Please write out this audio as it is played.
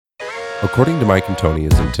According to Mike and Tony,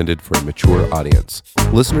 is intended for a mature audience.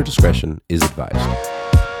 Listener discretion is advised.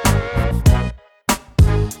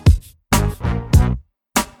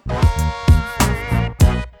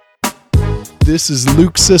 This is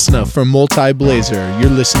Luke Cisna from Multi Blazer.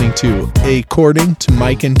 You're listening to According to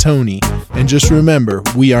Mike and Tony. And just remember,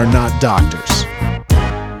 we are not doctors.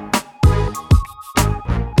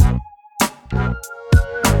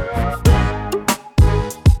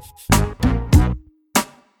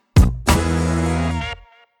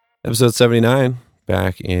 Episode 79,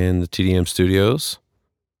 back in the TDM Studios.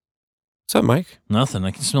 What's up, Mike? Nothing.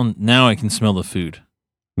 I can smell the food.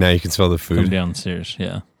 Now you can smell the Come food. downstairs,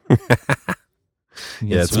 yeah.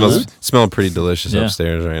 Yeah, it smelling pretty delicious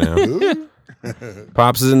upstairs right now.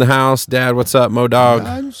 Pops is in the house. Dad, what's up?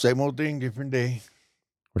 Mo-Dawg. Same old thing, different day.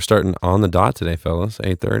 We're starting on the dot today, fellas.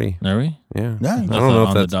 8:30. Are we? Yeah. Nice. I don't know if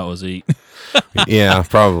on that's... the dot was 8. Yeah,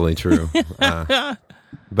 probably true.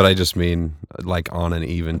 But I just mean like on an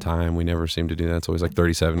even time. We never seem to do that. It's always like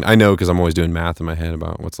 37. I know because I'm always doing math in my head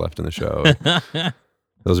about what's left in the show.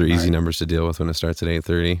 Those are easy numbers to deal with when it starts at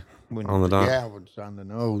 8:30 on the dot. Yeah, when it's on the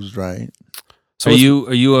nose, right? So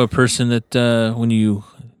are you a person that when you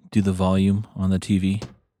do the volume on the TV,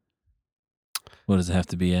 what does it have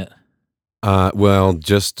to be at? Well,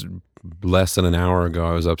 just less than an hour ago,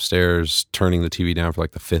 I was upstairs turning the TV down for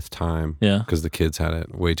like the 5th time. Yeah, because the kids had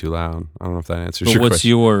it way too loud. I don't know if that answers your what's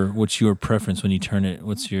question. what's your preference when you turn it?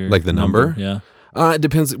 What's your like the number? Yeah. It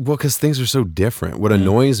depends. Well, because things are so different. What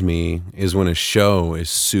annoys me is when a show is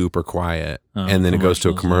super quiet and then it goes to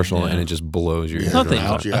a commercial and it just blows your ears out.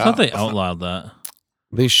 I thought they outlawed that.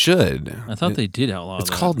 They should. I thought they did outlaw that. It's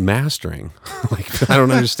called mastering. Like, I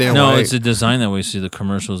don't understand no, why. No, it's a design that way. See the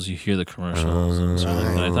commercials, you hear the commercials. And so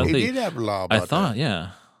I thought they did have a law about that. Yeah.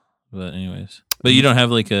 But anyways. But you don't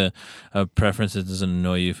have like a preference that doesn't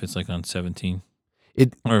annoy you if it's like on 17?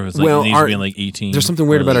 Or if it's like it needs to be on like 18? There's something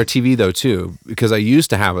weird about our TV though too, because I used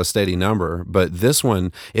to have a steady number, but this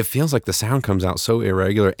one, it feels like the sound comes out so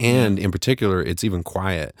irregular, and in particular, it's even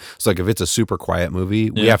quiet. So like if it's a super quiet movie,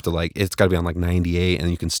 we have to it's got to be on like 98, and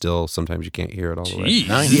you can still, sometimes you can't hear it all the way.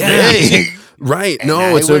 98. Yeah. Right.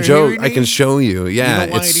 No, it's no joke. I can show you. Yeah,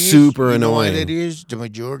 it's super annoying. You know why that is? The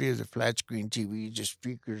majority of the flat screen TVs, the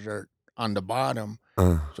speakers are on the bottom.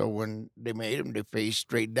 So when they made them, they face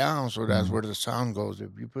straight down. So that's where the sound goes. If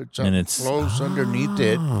you put something close underneath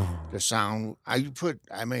it, the sound. I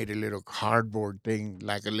made a little cardboard thing,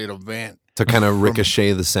 like a little vent, to kind of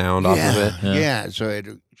ricochet the sound off of it. Yeah, so it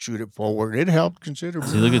shoot it forward. It helped considerably.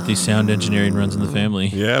 See, look at these sound engineering runs in the family.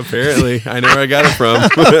 Yeah, apparently. I know where I got it from.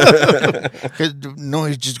 Because the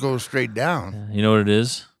noise just goes straight down. You know what it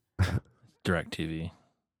is? DirecTV.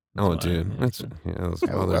 Oh, dude,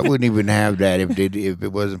 I wouldn't even have that if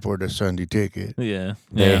it wasn't for the Sunday ticket. Yeah,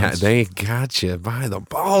 they got you by the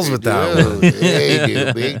balls with that one. They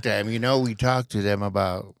do big time. You know, we talked to them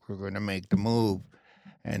about we're going to make the move,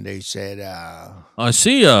 and they said, "I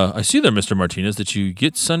see there, Mr. Martinez, that you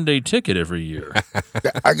get Sunday ticket every year.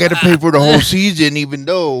 I got to pay for the whole season, even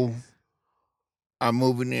though I'm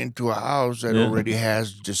moving into a house that already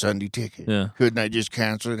has the Sunday ticket. Yeah. Couldn't I just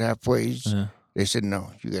cancel it halfway?" Yeah. They said, no,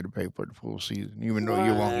 you got to pay for the full season, even though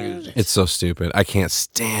you won't use it. It's so stupid. I can't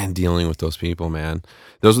stand dealing with those people, man.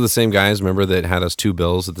 Those are the same guys, remember, that had us 2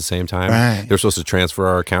 bills at the same time? Right. They're supposed to transfer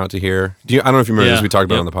our account to here. I don't know if you remember this. We talked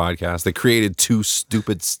about it on the podcast. They created 2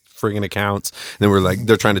 stupid friggin' accounts. And then we're like,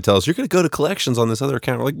 they're trying to tell us, you're going to go to collections on this other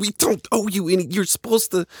account. We're like, we don't owe you any. You're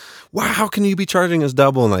supposed to. Wow, how can you be charging us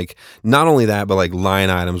double? And like, not only that, but like line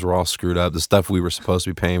items were all screwed up. The stuff we were supposed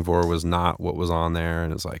to be paying for was not what was on there.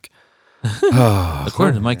 And it's like,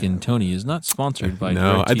 According to Mike and Tony, is not sponsored by.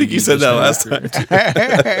 No, I think you said that last time.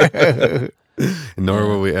 Nor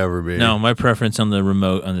will we ever be. No, my preference on the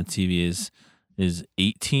remote on the TV is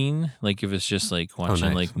 18. Like if it's just like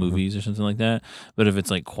watching like movies or something like that. But if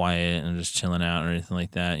it's like quiet and just chilling out or anything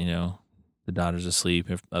like that, you know, the daughter's asleep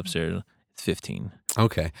upstairs, it's 15.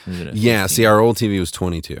 Okay. Yeah. See, our old TV was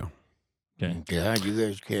 22. Okay. God, you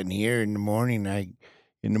guys can't hear in the morning. I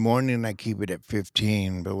keep it at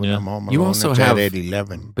 15, but when I'm home alone, you also it's have at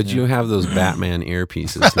 11. But you have those Batman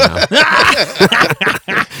earpieces now.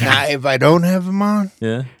 Now, if I don't have them on,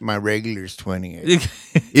 my regular is 28.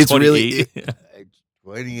 It's really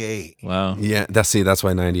 28. Wow. Yeah, that's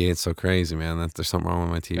why 98 is so crazy, man. There's something wrong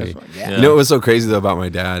with my TV. Yeah. You know what was so crazy though about my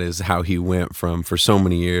dad is how he went from, for so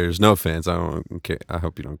many years, no offense, I don't care, I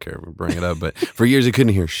hope you don't care if we bring it up, but for years he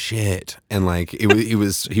couldn't hear shit. And like he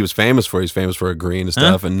was famous for agreeing to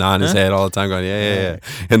stuff and nodding his head all the time, going, yeah.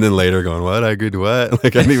 And then later going, what? I agreed to what?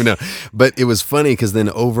 Like I didn't even know. But it was funny because then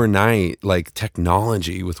overnight, like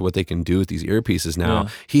technology with what they can do with these earpieces now,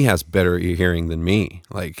 he has better hearing than me.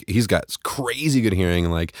 Like he's got crazy good hearing,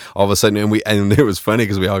 and like all of a sudden, and it was funny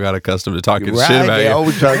because we all got accustomed to talking shit about it. They him.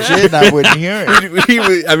 always talk shit, and I wouldn't hear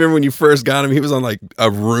it. I remember when you first got him, he was on like a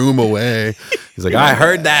room away. He's like, I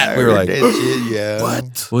heard that. We were like, shit,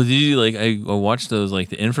 what? Well, did you like? I watched those like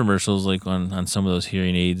the infomercials like on some of those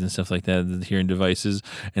hearing aids and stuff like that, the hearing devices,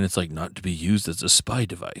 and it's like not to be used as a spy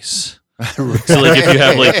device. So like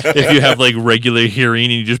if you have like regular hearing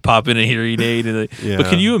and you just pop in a hearing aid, and but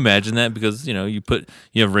can you imagine that? Because you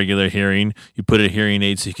have regular hearing, you put a hearing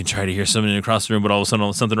aid so you can try to hear something across the room, but all of a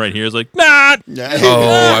sudden something right here is like nah.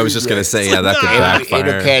 Oh, I was just gonna say that could backfire.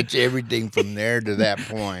 It'll catch everything from there to that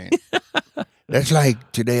point. That's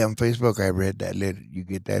like today on Facebook. I read that you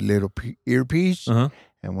get that little earpiece, and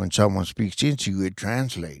when someone speaks into you, it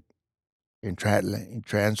translates. And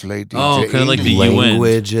translate the kind of like the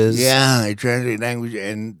languages. Yeah, it translates language.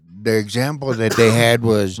 And the example that they had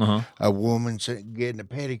was a woman getting a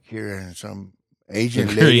pedicure, and some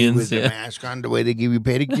Asian lady with a mask on, the way they give you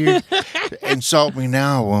pedicure. Insult me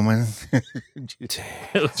now, woman.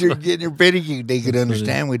 You're getting your pedicure. They could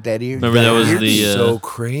understand with that ear. Remember that was so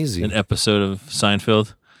crazy. An episode of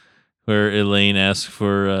Seinfeld where Elaine asked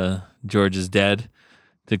for George's dad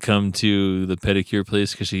to come to the pedicure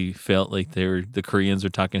place because she felt like the Koreans were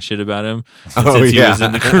talking shit about him. And since he was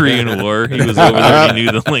in the Korean War, he was over there, he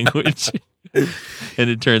knew the language. And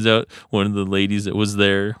it turns out one of the ladies that was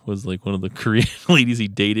there was like one of the Korean ladies he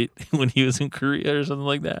dated when he was in Korea or something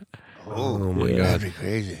like that. Oh my God. That'd be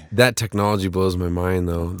crazy. That technology blows my mind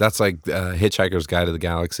though. That's like Hitchhiker's Guide to the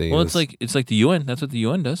Galaxy. Well, it's like the UN. That's what the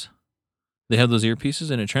UN does. They have those earpieces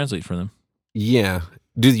and it translates for them. Yeah.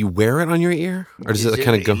 Do you wear it on your ear, or does it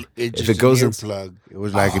kind of go? If it goes in plug, it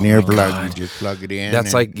was like an earplug. You just plug it in.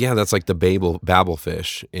 That's like the Babel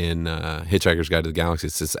fish in Hitchhiker's Guide to the Galaxy.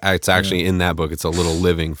 It's actually in that book. It's a little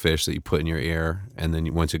living fish that you put in your ear, and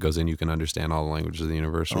then once it goes in, you can understand all the languages of the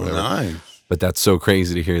universe or whatever. Nice. But that's so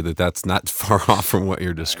crazy to hear that that's not far off from what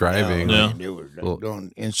you're describing.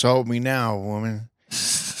 Don't insult me now, woman.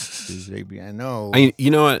 I know.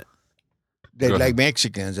 You know what? They like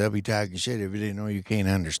Mexicans. They'll be talking shit if they know you can't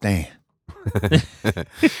understand.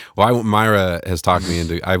 Well, Myra has talked me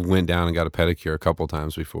into. I went down and got a pedicure a couple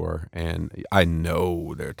times before, and I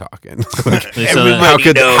know they're talking. How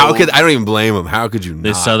could I don't even blame them. How could you not?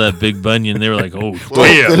 They saw that big bunion. They were like, "Oh,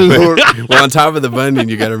 damn!" Well, on top of the bunion,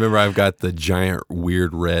 you got to remember I've got the giant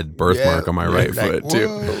weird red birthmark on my right foot too.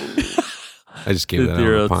 I just gave that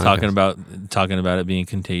out talking about it being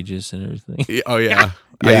contagious and everything. Oh yeah.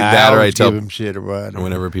 I tell them shit about it.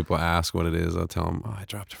 Whenever people ask what it is, I'll tell them, I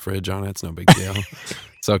dropped a fridge on it. It's no big deal.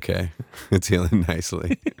 It's okay. It's healing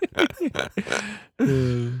nicely.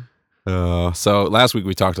 So last week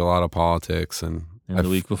we talked a lot of politics and the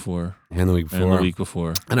week before. And the week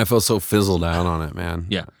before. And I feel so fizzled out on it, man.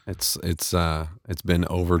 Yeah. It's been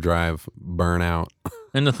overdrive burnout.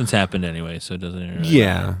 And nothing's happened anyway, so it doesn't really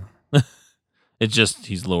matter. It's just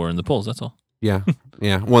he's lower in the polls, that's all. Yeah.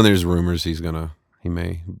 Yeah. Well, there's rumors he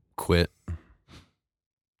may quit.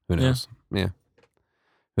 Who knows? Yeah.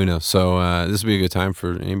 Who knows? So this would be a good time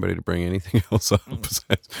for anybody to bring anything else up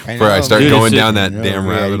before I start going down that damn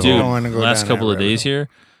rabbit hole. Last couple of days here,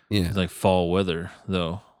 it's like fall weather,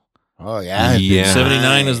 though. Oh, yeah.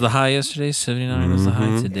 79 is the high yesterday. 79 is the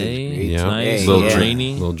high today. It's nice. A little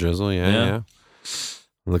rainy. A little drizzle, yeah.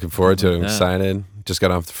 Looking forward to it. I'm excited. Just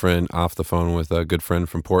got off the phone with a good friend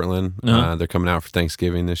from Portland. They're coming out for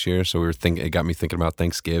Thanksgiving this year, so it got me thinking about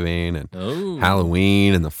Thanksgiving and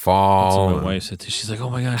Halloween and the fall. That's what my wife said too. She's like,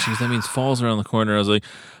 "Oh my gosh," that means fall's around the corner. I was like,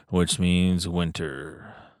 "Which means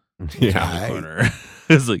winter." Yeah, the corner.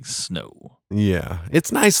 It's like snow. Yeah,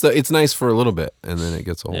 it's nice though. It's nice for a little bit, and then it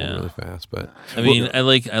gets old really fast. But I mean, I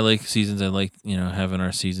like seasons. I like having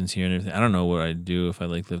our seasons here and everything. I don't know what I'd do if I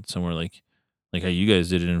lived somewhere like how you guys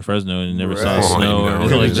did it in Fresno and never saw snow or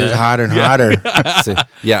anything like just hotter and hotter.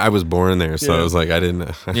 Yeah, I was born there, so I was like, I didn't.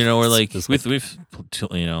 We're like we've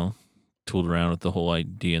tooled around with the whole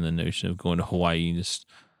idea and the notion of going to Hawaii and just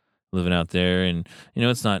living out there, and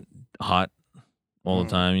it's not hot all the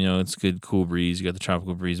time. It's good, cool breeze. You got the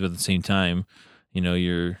tropical breeze, but at the same time,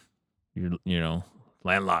 you're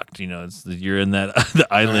landlocked. You're in the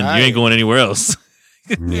island. You ain't going anywhere else.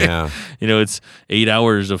 Yeah. It's 8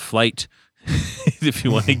 hours of flight if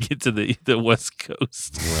you want to get to the West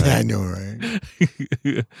Coast. Right. I know, right?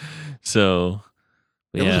 So,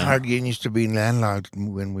 it was hard getting used to being landlocked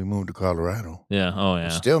when we moved to Colorado. Yeah. Oh, yeah. I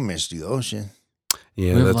still miss the ocean.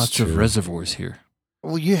 Yeah, we have that's lots true. of reservoirs here.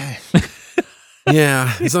 Well, yeah.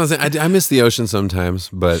 Yeah, it's not I miss the ocean sometimes,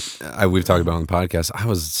 but we've talked about on the podcast. I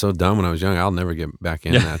was so dumb when I was young. I'll never get back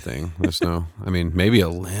in that thing. There's maybe a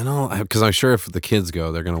little, because I'm sure if the kids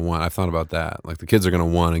go, they're going to want, I've thought about that. Like the kids are going to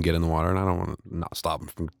want to get in the water, and I don't want to not stop them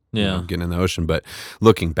from getting in the ocean. But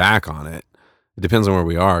looking back on it, it depends on where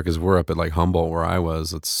we are, because we're up at like Humboldt where I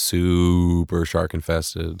was. It's super shark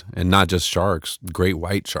infested, and not just sharks, great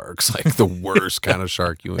white sharks, like the worst kind of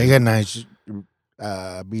shark you. They got nice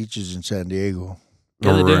beaches in San Diego.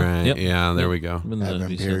 Yeah, they do. Right. Yep. Yeah, there we go.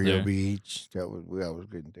 Imperial Beach. That was I was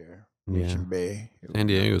good there. Mission Bay. San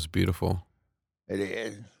Diego's beautiful. It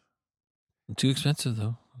is. Too expensive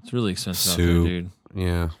though. It's really expensive out there, dude.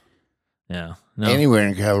 Yeah. Yeah. No. Anywhere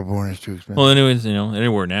in California is too expensive. Well, anyways,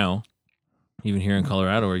 anywhere now. Even here in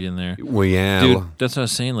Colorado, we're getting there. Well, yeah, dude. That's what I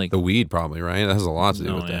was saying. Like the weed, probably, right? That has a lot to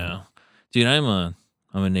do with that. Dude, I'm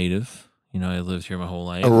a native. I lived here my whole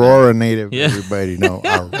life. Aurora native. Yeah. Everybody know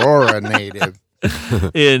Aurora native.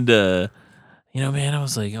 And man, I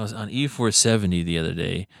was on E470 the other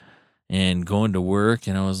day, and going to work,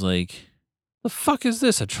 and I was like, "The fuck is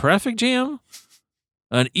this? A traffic jam?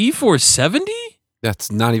 An E470?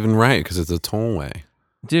 That's not even right because it's a tollway,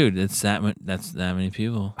 dude. That's that many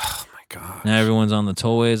people." Oh my god! Now everyone's on the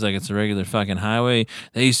tollways like it's a regular fucking highway.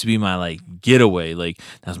 That used to be my like getaway. Like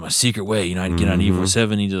that was my secret way. I'd get on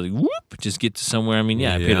E470 to like whoop, just get to somewhere. I mean,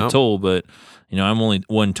 I paid a toll, but I'm only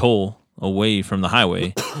one toll away from the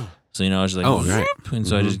highway. So I was like, whoop, and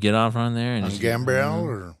so I just get off on there and on Gambrel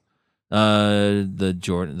or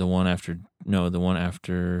the one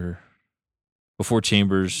after before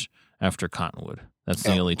Chambers, after Cottonwood. That's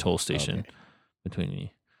the only toll station between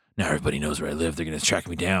me. Now everybody knows where I live. They're going to track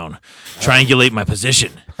me down, triangulate my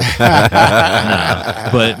position.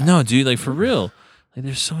 But no, dude, like for real. Like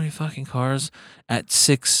there's so many fucking cars at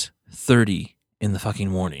 6:30 in the fucking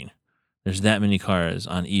morning. There's that many cars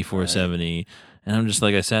on E470. And I'm just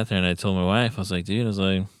like, I sat there and I told my wife, I was like, dude,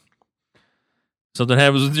 something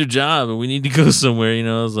happens with your job and we need to go somewhere.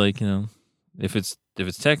 I was like, if it's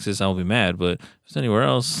Texas, I'll be mad, but if it's anywhere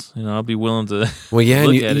else, I'll be willing to. Well, yeah,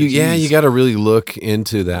 you got to really look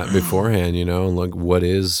into that beforehand, and look what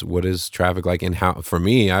is traffic like, and how. For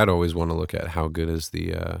me, I'd always want to look at how good is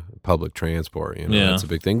the public transport. That's a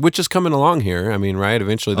big thing, which is coming along here. I mean, right?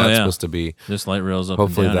 Eventually, that's supposed to be. This light rails up.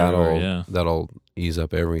 Hopefully, and down that'll ease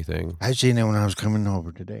up everything. I seen it when I was coming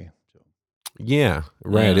over today. Yeah,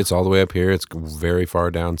 right. Yeah. It's all the way up here. It's very far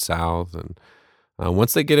down south, and.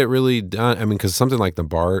 Once they get it really done, I mean, because something like the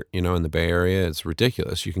BART, in the Bay Area, it's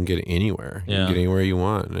ridiculous. You can get it anywhere. You can get anywhere you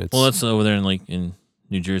want. And that's over there in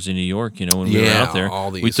New Jersey, New York. When we were out there,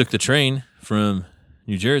 we took the train from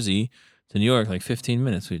New Jersey to New York, like 15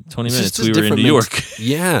 minutes. 20 minutes, we were in New York.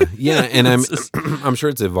 Yeah, and I'm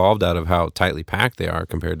sure it's evolved out of how tightly packed they are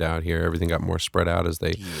compared to out here. Everything got more spread out as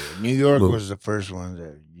they. Yeah, New York was the first one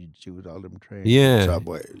that. With all them trains,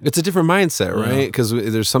 subways. It's a different mindset, right? Because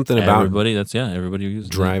there's something about everybody. Everybody uses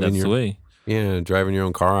driving the way. Yeah, driving your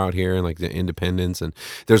own car out here and like the independence, and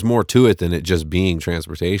there's more to it than it just being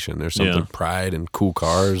transportation. There's something pride and cool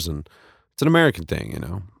cars, and it's an American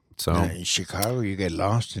thing, So in Chicago, you get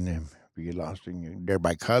lost in them. You get lost they're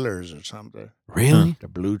by colors or something. Really? The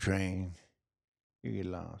blue train, you get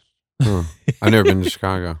lost. I've never been to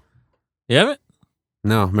Chicago. You haven't?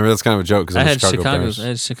 No, remember that's kind of a joke because I had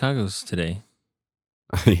Chicago's today.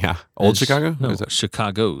 Yeah, old Chicago. No,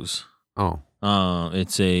 Chicago's. Oh,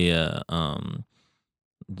 it's the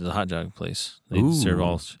hot dog place. They serve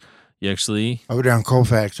all. You actually over there on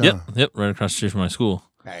Colfax. Yep, right across the street from my school.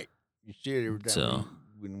 Right, you see it every time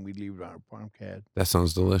when we leave our farm cat. That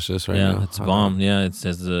sounds delicious, right? Now. It's a bomb. Yeah, it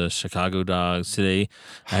says the Chicago dogs today.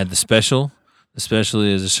 I had the special. The special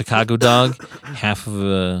is a Chicago dog, half of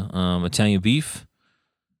a Italian beef.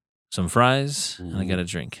 Some fries, and I got a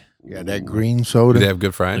drink. Yeah, that green soda. Do they have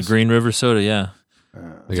good fries? The Green River soda, yeah.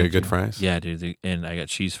 They got good fries? Yeah, dude. And I got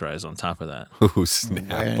cheese fries on top of that. Oh, snap.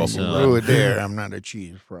 There, I'm not a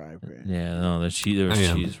cheese fry fan. Yeah, no, there was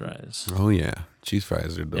cheese fries. Oh, yeah. Cheese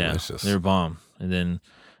fries are delicious. Yeah, they're bomb. And then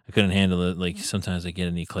I couldn't handle it. Like, sometimes I get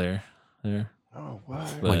an eclair there. Oh, wow.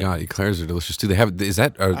 Oh my God, eclairs are delicious too. They have, is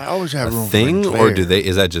that I always have room thing, for or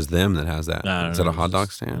is that just them that has that? Is that a hot dog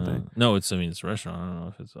stand thing? No, it's a restaurant. I don't know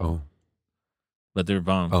if it's but they're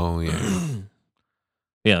bomb. Oh yeah.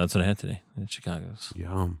 Yeah, that's what I had today in Chicago's.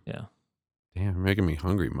 Yum. Yeah. Damn, you're making me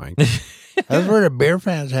hungry, Mike. That's where the Bear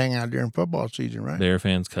fans hang out during football season, right? Bear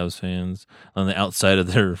fans, Cubs fans. On the outside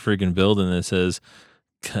of their friggin' building, it says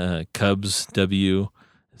Cubs W.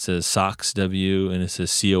 It says Sox W, and it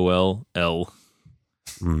says COL L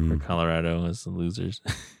for Colorado as the losers.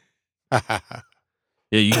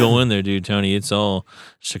 Yeah, you go in there, dude, Tony. It's all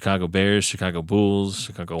Chicago Bears, Chicago Bulls,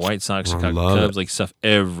 Chicago White Sox, Chicago Cubs, like stuff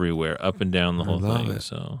everywhere, up and down the whole thing.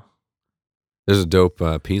 So there's a dope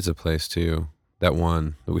pizza place too. That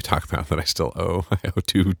one that we talked about that I still owe. I owe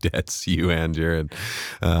 2 debts, you and Jared.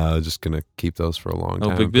 Just gonna keep those for a long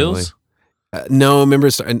time. Oh, Big Bills? No, remember,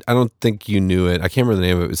 I don't think you knew it. I can't remember the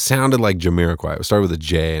name of it. It sounded like Jamiroquai. It started with a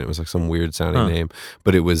J, and it was like some weird sounding name.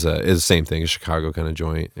 But it was the same thing, a Chicago kind of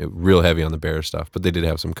joint. Real heavy on the Bear stuff. But they did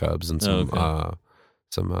have some Cubs and some,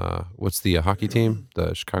 what's the hockey team?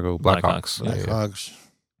 The Chicago Blackhawks. Blackhawks.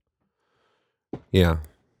 Yeah.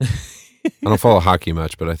 I don't follow hockey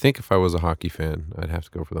much, but I think if I was a hockey fan, I'd have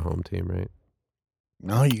to go for the home team, right?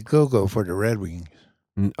 No, you go for the Red Wings.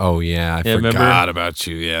 Oh yeah, I forgot about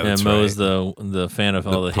you. Yeah, that's Mo right. is the fan of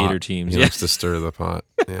all the hater teams. He likes to stir the pot.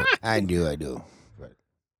 Yeah, I do. But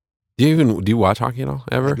do you watch hockey at all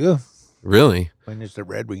ever? I do. Really? When it's the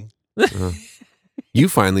Red Wings. You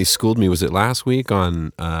finally schooled me. Was it last week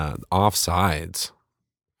on offsides?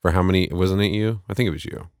 For how many? Wasn't it you? I think it was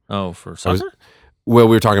you. Oh, for soccer? Well,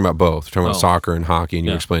 we were talking about both. We were talking about soccer and hockey, and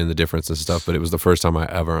you were explaining the difference and stuff, but it was the first time I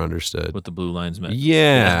ever understood. What the blue lines meant.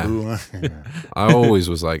 Yeah. I always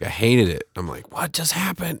was like, I hated it. I'm like, what just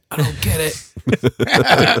happened? I don't get it.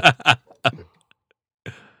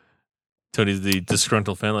 Tony's the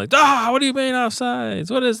disgruntled fan, like, what do you mean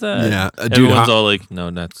offsides? What is that? Yeah. Everyone's all like,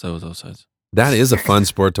 no, that was offsides. That is a fun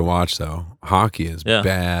sport to watch, though. Hockey is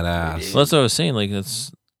badass. Well, that's what I was saying. Like,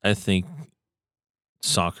 I think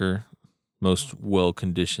soccer, most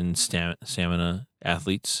well-conditioned stamina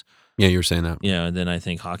athletes. Yeah, you were saying that. Yeah, and then I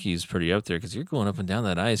think hockey is pretty up there because you're going up and down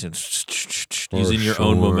that ice and using your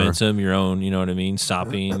own momentum, your own, you know what I mean,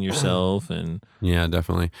 stopping yourself. And yeah,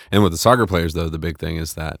 definitely. And with the soccer players, though, the big thing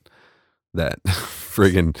is that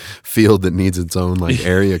friggin' field that needs its own like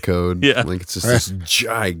area code. Yeah. Like it's just this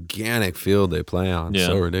gigantic field they play on. Yeah.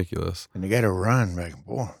 So ridiculous. And they got to run back and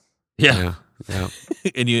forth. Yeah. Yeah.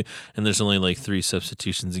 and there's only like 3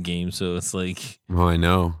 substitutions a game, so it's like, oh, I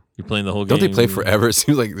know. You're playing the whole game. Don't they play forever? It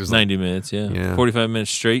seems like there's 90 minutes, yeah. 45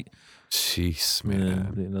 minutes straight. Jeez,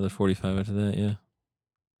 man. Another 45 after that, yeah.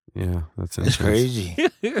 Yeah, that's crazy.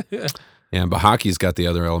 Yeah, but hockey's got the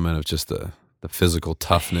other element of just the physical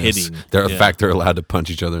toughness. Hitting. In fact, they're allowed to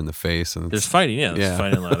punch each other in the face. And there's fighting, there's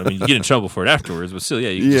fighting allowed. I mean, you get in trouble for it afterwards, but still,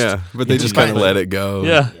 but they just kind of let it go.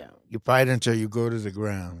 Yeah. You fight until you go to the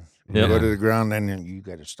ground. You go to the ground, then you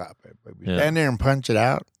got to stop it. But if you stand there and punch it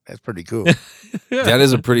out, that's pretty cool. That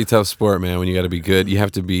is a pretty tough sport, man. When you got to be good, you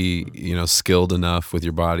have to be, skilled enough with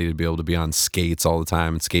your body to be able to be on skates all the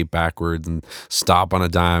time and skate backwards and stop on a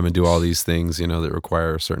dime and do all these things, that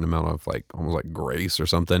require a certain amount of almost like grace or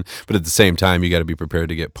something. But at the same time, you got to be prepared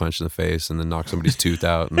to get punched in the face and then knock somebody's tooth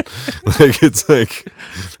out. And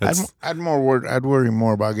I'd worry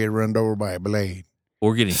more about getting run over by a blade.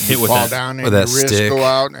 Or getting hit with fall down and or that your wrist stick. Go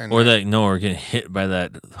out and or getting hit by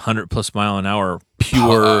that 100+ mile an hour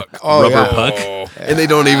pure rubber puck. And they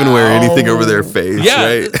don't even wear anything over their face,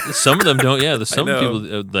 right? Some of them don't. Yeah, there's some people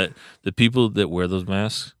the people that wear those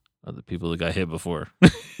masks are the people that got hit before.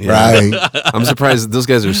 Right. I'm surprised those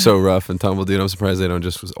guys are so rough and tumble, dude. I'm surprised they don't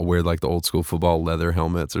just wear like the old school football leather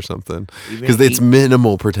helmets or something, because it's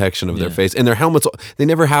minimal protection of their face, and their helmets. They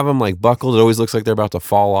never have them like buckled. It always looks like they're about to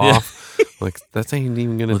fall off. Like that ain't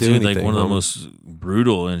even gonna do anything. Like one of the most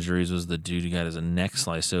brutal injuries was the dude who got his neck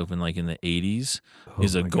sliced open like in the 80s.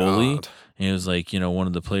 He's a goalie. God. And it was like, one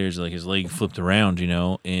of the players, like his leg flipped around,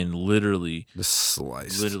 and literally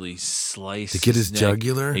sliced to get his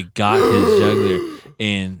jugular. It got his jugular,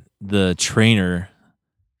 and the trainer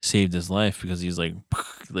saved his life because he was like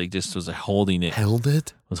just was holding it,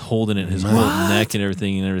 was holding it, his whole neck and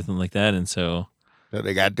everything like that, and so. That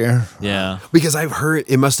they got there? Yeah. Because I've heard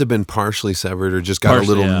it must have been partially severed or just got a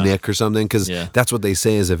little nick or something, because that's what they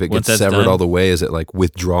say is if it gets severed all the way, is it like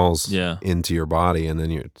withdraws into your body and then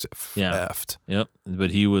you're effed. Yep.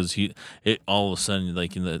 But it all of a sudden,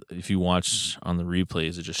 like if you watch on the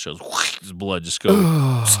replays, it just shows his blood just goes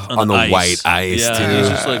on the white ice, too. And he's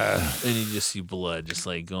just like, and you just see blood just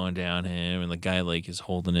like going down him, and the guy like is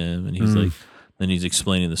holding him, and he's like, then he's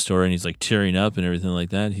explaining the story, and he's like tearing up and everything like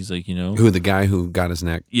that. He's like, who, the guy who got his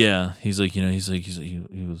neck? Yeah, he's like, he was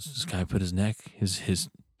this guy put his neck, his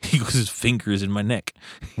fingers in my neck,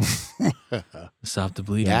 stop the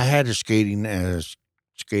bleeding. Yeah, I had a skating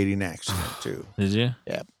accident too. Did you?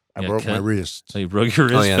 Yeah, I broke my wrist. So you broke your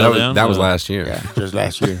wrist? Oh, yeah, that was last year. Yeah, just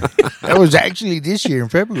last year. That was actually this year in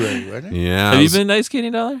February, wasn't it? Yeah. Have you been ice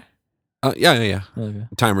skating, Dollar? Yeah. Okay.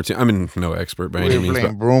 Time or two. I'm no expert by any We were means.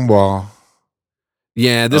 playing broom ball.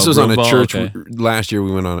 Yeah, this was on a broom ball, church. okay. Last year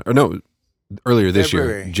we went on, or no, earlier this year,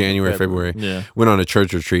 February. January, February. Yeah. Went on a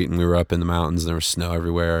church retreat and we were up in the mountains and there was snow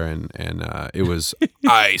everywhere and it was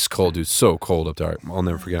ice cold, dude. So cold up there. I'll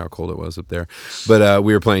never forget how cold it was up there. But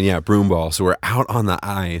we were playing, broom ball. So we're out on the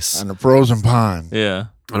ice. On a frozen pond. Yeah.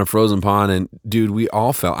 On a frozen pond, and dude, we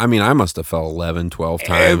all fell. I mean, I must have fell 11, 12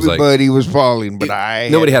 times. Everybody was falling, but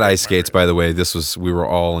nobody had ice skates, by the way. We were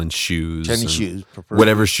all in shoes. Tennis shoes.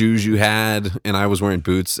 Whatever shoes you had, and I was wearing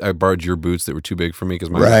boots. I borrowed your boots that were too big for me because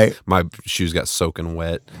my shoes got soaking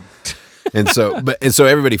wet. And so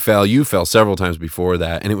everybody fell. You fell several times before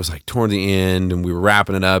that, and it was like toward the end, and we were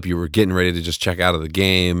wrapping it up. You were getting ready to just check out of the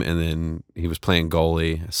game, and then he was playing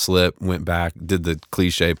goalie, slipped, went back, did the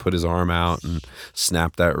cliche, put his arm out, and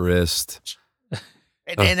snapped that wrist.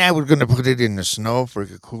 And then I was gonna put it in the snow for it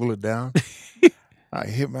to cool it down. I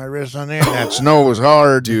hit my wrist on there, and that snow was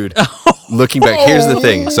hard, dude. Looking back, here's the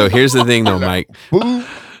thing. So here's the thing, though, Mike.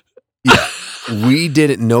 Yeah. We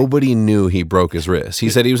didn't. Nobody knew he broke his wrist.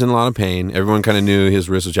 He said he was in a lot of pain. Everyone kind of knew his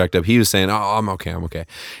wrist was jacked up. He was saying, "Oh, I'm okay.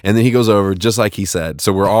 And then he goes over just like he said.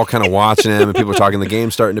 So we're all kind of watching him, and people are talking. The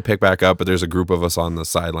game's starting to pick back up, but there's a group of us on the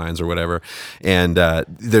sidelines or whatever. And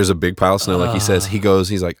there's a big pile of snow, like he says.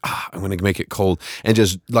 He's like, I'm going to make it cold, and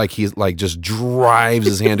just drives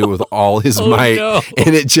his hand to it with all his might. No.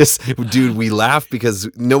 And it just, dude, we laughed because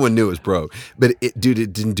no one knew it was broke, but it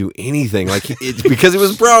didn't do anything. Because it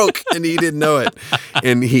was broke, and he didn't know it.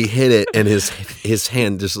 And he hit it, and his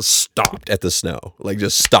hand just stopped at the snow,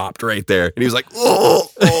 just stopped right there. And he was like,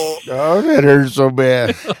 oh, that hurt so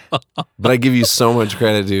bad. But I give you so much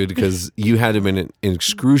credit, dude, because you had him in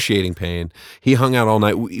excruciating pain. He hung out all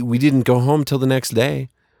night. We didn't go home till the next day.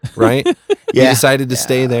 Right? He decided to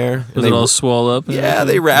stay there. Was it all swole up? Yeah,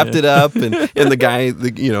 they wrapped it up, and the guy,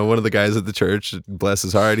 one of the guys at the church, bless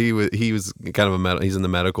his heart, he was kind of he's in the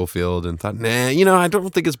medical field, and thought, I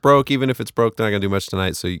don't think it's broke. Even if it's broke, they're not gonna do much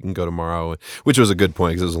tonight, so you can go tomorrow. Which was a good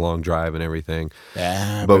point because it was a long drive and everything.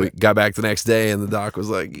 Yeah, but we got back the next day, and the doc was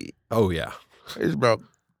like, "Oh yeah, it's broke."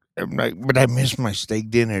 I'm like, but I missed my steak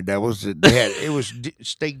dinner. That was it was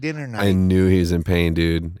steak dinner night. I knew he was in pain,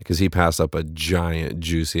 dude, because he passed up a giant,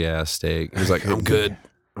 juicy ass steak. He was like, "I'm good."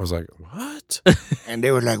 I was like, "What?" And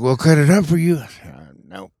they were like, "We'll cut it up for you."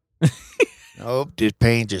 Nope. Nope. This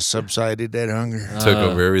pain just subsided that hunger. Took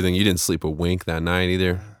over everything. You didn't sleep a wink that night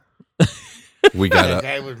either. We got up.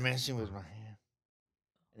 That guy was messing with my hand.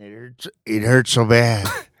 And it hurt so bad.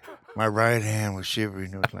 My right hand was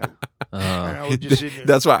shivering. It was like, and I was just sitting there.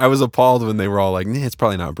 That's why I was appalled when they were all like, it's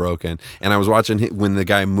probably not broken. And I was watching when the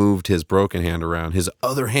guy moved his broken hand around, his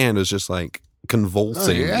other hand was just like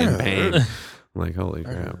convulsing in pain. I'm like, holy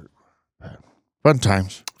crap. Fun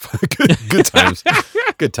times. Good times.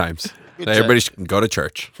 Good times. Everybody should go to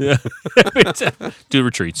church. Yeah. Do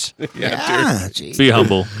retreats. Yeah. Be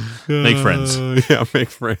humble. Make friends. Make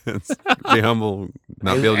friends. Be humble.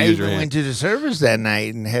 Not be able to use your I hand. went to the service that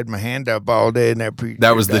night and had my hand up all day. And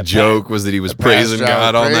that was the joke, was that he was praising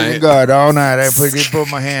God all night. Praising God all night. I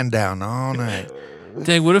put my hand down all night.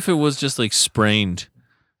 Dang, what if it was just like sprained?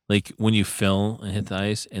 Like when you fell and hit the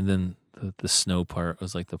ice, and then the snow part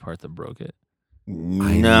was like the part that broke it.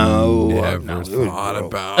 No, I never thought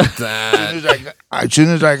about that. As soon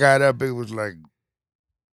as I got up, it was like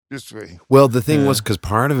this way. Well, the thing was, because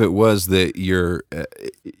part of it was that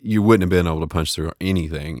you wouldn't have been able to punch through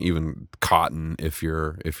anything, even cotton, if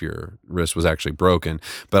your wrist was actually broken.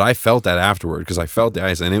 But I felt that afterward because I felt the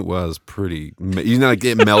ice, and it was pretty. Like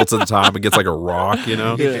it melts at the top, it gets like a rock,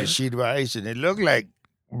 Hit that sheet of ice, and it looked like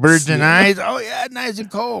virgin ice. Oh yeah, nice and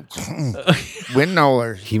cold. Went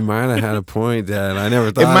nowhere. He might have had a point, Dad. I never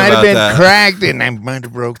thought it might have about been that. cracked, and I might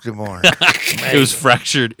have broke some more. It was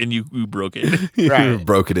fractured, and you broke it. You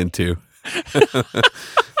broke it in two.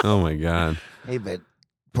 Oh my God. Hey, but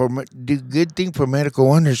good thing for medical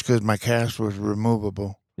wonders because my cast was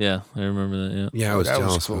removable. Yeah, I remember that. Yeah, I was That was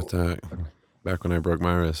jealous cool. about that. Back when I broke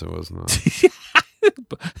my wrist, it was not.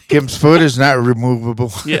 Kim's foot is not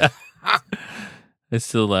removable. Yeah. I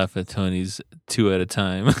still laugh at Tony's 2 at a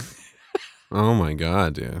time. Oh my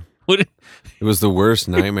God, dude. What? It was the worst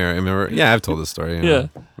nightmare. I remember. Yeah, I've told this story. Yeah.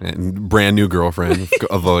 And brand new girlfriend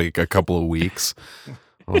of like a couple of weeks.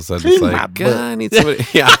 All of a sudden, it's like, God, I need somebody.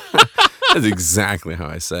 Yeah, that's exactly how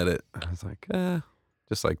I said it. I was like,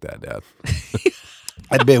 just like that, Dad.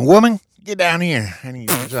 I'd been, woman, get down here. I need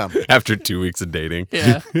something. After 2 weeks of dating.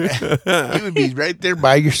 Yeah. You would be right there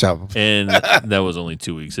by yourself. And that was only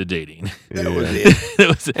 2 weeks of dating. That was it. That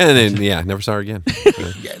was it. And then, never saw her again.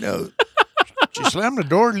 Yeah, no. She slammed the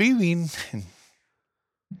door leaving.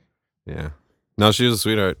 Yeah. No, she was a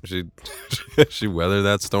sweetheart. She weathered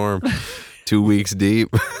that storm 2 weeks deep.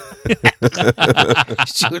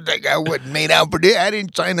 She was like, I wasn't made out for this. I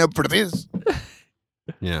didn't sign up for this.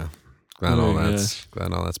 Yeah. Glad all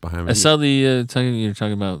that's behind me. I saw you're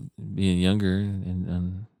talking about being younger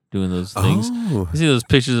and doing those things. Oh. You see those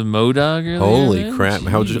pictures of Mo-Dawg earlier? Holy man? crap.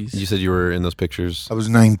 How old you Jeez. said you were in those pictures? I was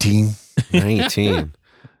 19. 19.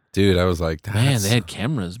 Dude, I was like, Man, they had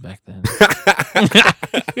cameras back then.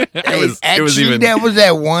 it was even... that was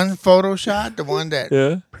that one photo shot, the one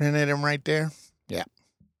that printed him right there. Yeah.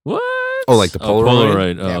 What? Oh, like the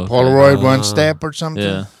Polaroid? Oh, Yeah, okay. Polaroid one step or something.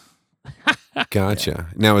 Yeah. Gotcha.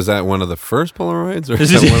 Now, is that one of the first Polaroids, or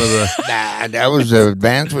is that one of the? Nah, that was the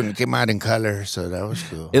advanced one. It came out in color, so that was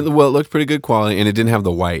cool. It looked pretty good quality, and it didn't have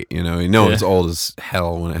the white. It's old as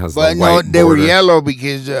hell when it has But the white. no, they were border. yellow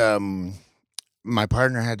because my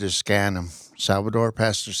partner had to scan them.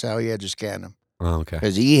 Pastor Sal, he had to scan them Oh, okay.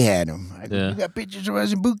 because he had them. I go, Yeah. You got pictures of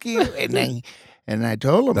us in boot camp? And I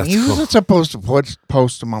told him That's he wasn't supposed to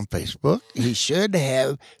post them on Facebook. He should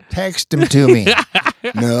have texted them to me.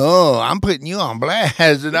 No, I'm putting you on blast,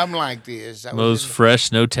 and I'm like this. Most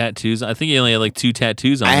fresh, no tattoos. I think he only had like 2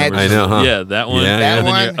 tattoos on him. I know, huh? Yeah, that one. Yeah, and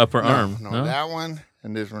yeah. then your upper arm. No, that one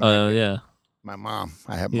and this one. Oh, right there. yeah. My mom.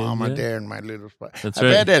 I have Yeah, mom yeah. right there and my little spider. That's I've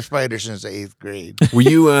right. had that spider since the 8th grade. Were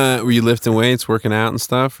you lifting weights, working out and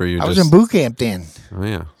stuff, or you? I was in boot camp then. Oh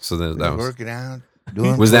yeah. So that was. Working out.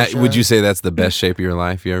 Doing Was that? Would push-ups. you say that's the best shape of your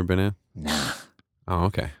life you ever been in? Nah. Oh,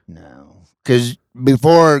 okay. No. Because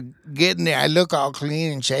before getting there, I look all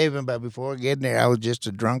clean and shaven, but before getting there, I was just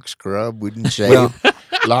a drunk scrub, wouldn't shave,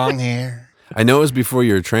 long hair. I know it was before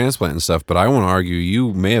your transplant and stuff, but I want to argue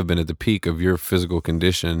you may have been at the peak of your physical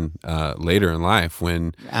condition later in life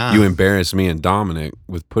when you embarrassed me and Dominic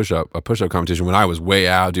with a push-up competition when I was way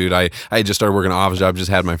out, dude. I had just started working an office job, just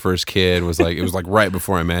had my first kid. It was like right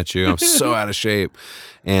before I met you. I was so out of shape.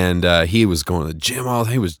 And he was going to the gym all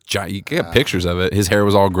day. He was you get pictures of it. His hair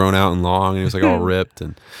was all grown out and long, and he was like all ripped.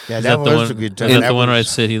 And Yeah, Is that that the was one? a good Is time. that the one where I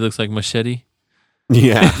said he looks like Machete?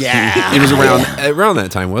 yeah, Yeah. it was around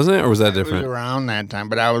that time, wasn't it, or was that It was different? around that time,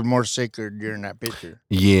 but I was more sicker during that picture.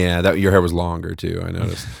 Yeah, that your hair was longer too. I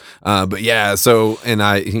noticed. But yeah, so and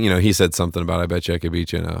he said something about I bet you I could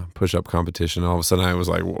beat you in a push-up competition. All of a sudden, I was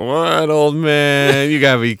like, "What, old man? You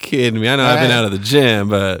gotta be kidding me! I know I've been out of the gym,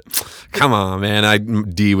 but come on, man."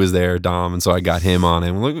 D was there, Dom, and so I got him on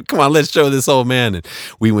him. Like, come on, let's show this old man. And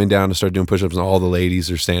we went down to start doing push-ups, and all the ladies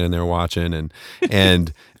are standing there watching, and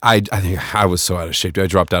I think I was so out of shape. I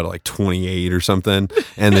dropped out at like 28 or something.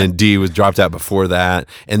 And then D was dropped out before that.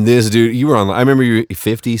 And this dude, you were on, I remember you were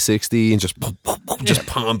 50, 60 and just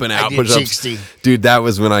pumping out I did push-ups. 60. Dude, that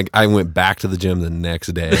was when I went back to the gym the next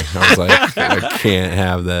day. I was like, I can't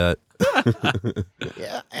have that.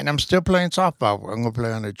 Yeah, and I'm still playing softball. I'm going to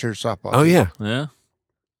play on the church softball. Oh, yeah. Yeah.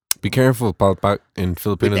 Be careful, Palpak in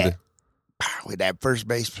Filipino. With that first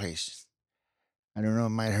base place. I don't know, it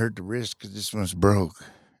might hurt the wrist because this one's broke.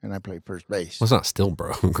 And I play first base. Well, it's not still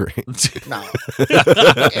broke, right? No.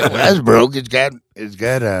 It was broke. It's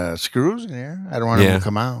got screws in there. I don't want them to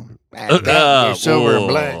come out. They're silver and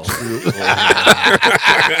black screws.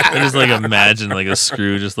 I just like imagine like a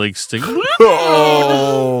screw just like stick.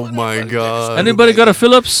 Oh my God. Anybody got a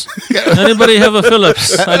Phillips? Anybody have a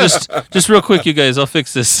Phillips? I just real quick, you guys. I'll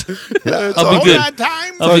fix this. I'll be good.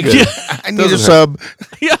 I'll be good. I need a sub.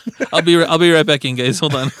 Yeah, I'll be right back in, guys.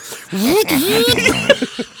 Hold on.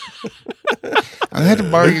 I had to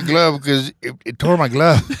borrow your glove because it tore my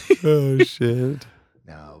glove. Oh, shit.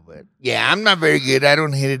 No, but yeah, I'm not very good. I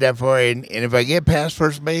don't hit it that far. And if I get past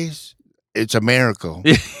first base, it's a miracle.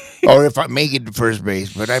 Or if I make it to first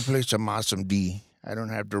base, but I play some awesome D. I don't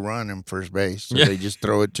have to run in first base. So they just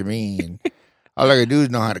throw it to me. And all I got to do is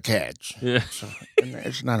know how to catch. Yeah. So, and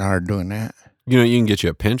it's not hard doing that. You can get you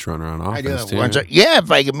a pinch runner on I offense, do. too.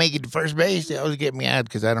 If I can make it to first base, they always get me out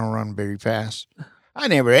because I don't run very fast. I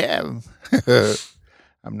never have.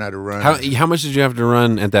 I'm not a runner. How much did you have to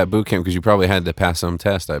run at that boot camp? Because you probably had to pass some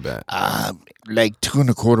test, I bet. Like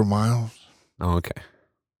 2.25 miles. Oh, okay.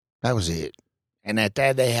 That was it. And at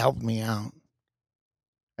that, they helped me out.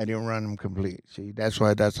 I didn't run them complete. See, that's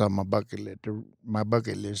on my bucket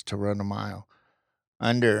list to run a mile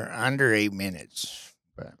under 8 minutes.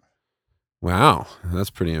 But Wow, that's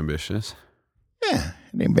pretty ambitious. yeah,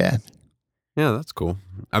 it ain't bad. Yeah, that's cool.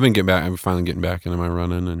 I'm finally getting back into my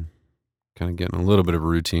running and kind of getting a little bit of a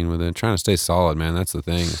routine with it. Trying to stay solid, man. That's the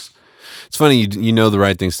thing. It's funny, you know the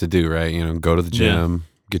right things to do, right? Go to the gym,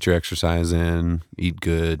 get your exercise in, eat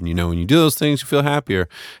good. And when you do those things, you feel happier.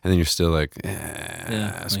 And then you're still like,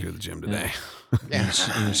 screw the gym today.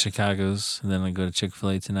 In Chicago's, and then I go to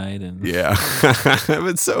Chick-fil-A tonight. And yeah.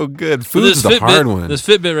 It's so good. Food's the hard one. This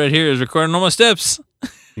Fitbit right here is recording all my steps.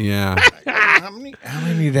 Yeah. How many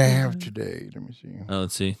did I have today? Let me see.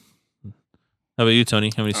 Let's see. How about you, Tony?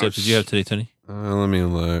 How many steps did you have today, Tony? Let me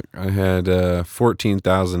look. I had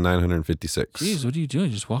 14,956. Jeez, what are you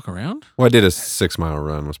doing? Just walk around? Well, I did a 6-mile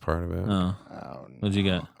run was part of it. Oh. What'd you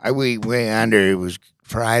got? I weighed way under. It was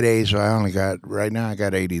Friday, so I only got, right now I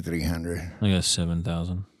got 8,300. I got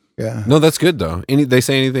 7,000. Yeah. No, that's good though. They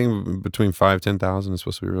say anything between 5,000 and 10,000 is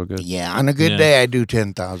supposed to be real good. Yeah, on a good day I do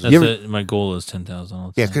 10,000. My goal is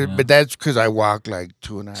 10,000. Yeah, but that's because I walk like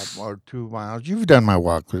 2.5 or 2 miles. You've done my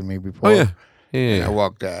walk with me before. Oh yeah, yeah. I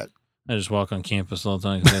walk that. I just walk on campus all the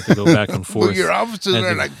time because I have to go back and forth. Well, your offices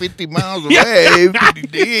are like 50 miles away. 50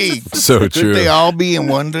 deep. So true. Could they all be in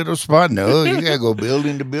one little spot? No, you got to go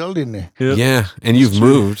building to building there. Yep. Yeah, and you've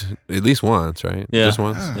moved at least once, right? Yeah. Just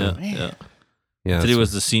once? Oh, yeah. Today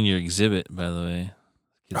was the senior exhibit, by the way.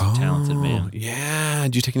 Kids are talented, man. Yeah.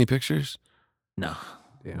 Did you take any pictures? No.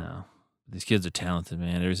 These kids are talented,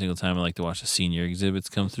 man. Every single time I like to watch the senior exhibits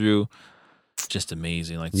come through. Just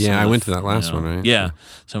amazing. Like I went to that last one, right? Yeah.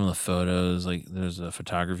 Some of the photos, like there's a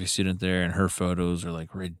photography student there, and her photos are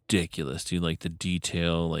like ridiculous, dude. Like the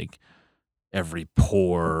detail, like every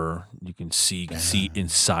pore you can see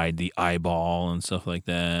inside the eyeball and stuff like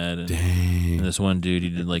that. And this one dude, he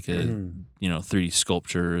did like a 3D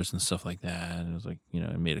sculptures and stuff like that. And it was like,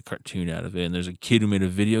 I made a cartoon out of it. And there's a kid who made a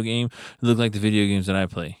video game. It looked like the video games that I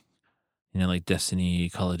play. Like Destiny,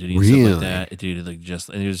 Call of Duty, and stuff like that. Dude, and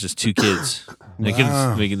it was just two kids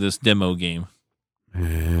making this demo game.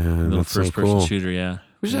 Man, little that's first-person shooter, yeah.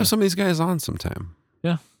 We should have some of these guys on sometime.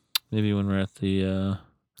 Yeah, maybe when we're at the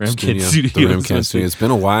Ramcat Studios. It's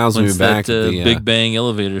been a while since we've been back. The Big Bang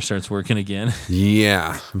elevator starts working again.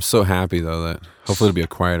 Yeah, I'm so happy though that hopefully it'll be a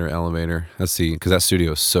quieter elevator. Let's see, because that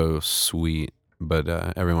studio is so sweet. But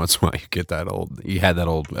every once in a while you had that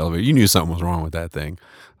old elevator. You knew something was wrong with that thing.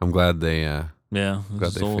 I'm glad they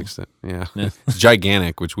fixed it. Yeah. It's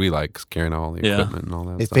gigantic, which we like, carrying all the equipment and all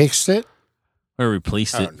that stuff. They fixed it? Or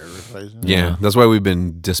replaced it. Yeah, that's why we've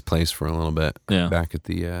been displaced for a little bit. Yeah. Back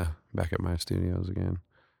at my studios again.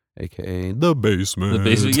 AKA the basement. The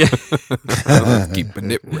basement, yeah. Keeping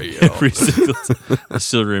it real. I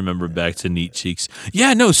still remember back to Neat Cheeks.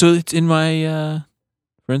 Yeah, no, so it's in my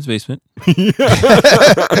friend's basement.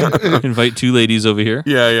 Invite two ladies over here.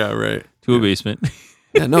 Yeah, right. To a basement.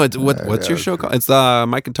 Yeah, no, it's what's your show called? It's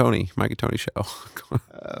Mike and Tony show.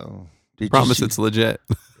 Promise it's legit.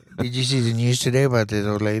 Did you see the news today about this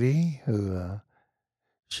old lady who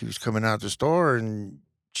she was coming out the store and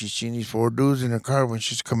she seen these 4 dudes in her car when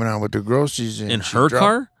she's coming out with the groceries and in her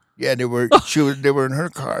car? Yeah, they were they were in her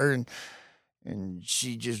car and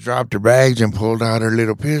she just dropped her bags and pulled out her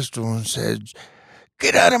little pistol and said,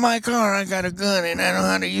 "Get out of my car, I got a gun and I know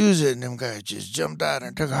how to use it." And them guys just jumped out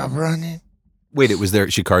and took off running. Wait, it was there.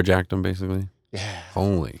 She carjacked them, basically? Yeah.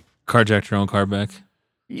 Holy. Carjacked her own car back?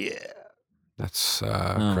 Yeah. That's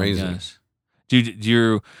crazy. Dude, do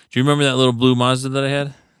you remember that little blue Mazda that I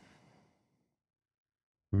had?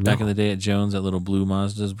 No. Back in the day at Jones, that little blue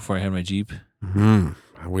Mazda before I had my Jeep? I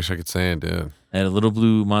wish I could say I did. I had a little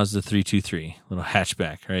blue Mazda 323, little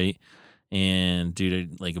hatchback, right? And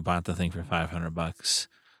dude, I bought the thing for $500.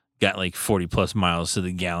 Got like 40 plus miles to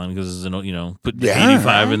the gallon because it's put the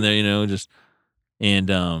 85 in there,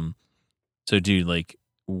 so dude,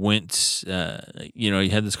 went, he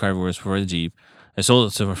had this car everywhere before the Jeep. I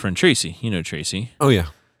sold it to my friend Tracy. You know Tracy. Oh yeah.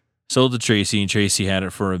 Sold to Tracy, and Tracy had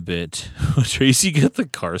it for a bit. Tracy got the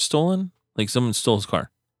car stolen. Like someone stole his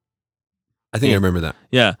car. I think I remember that.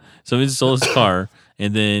 Yeah, somebody stole his car.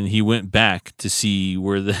 And then he went back to see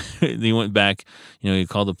where he went back, he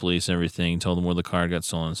called the police and everything, told them where the car got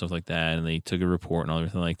stolen and stuff like that. And they took a report and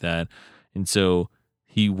everything like that. And so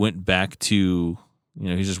he went back to,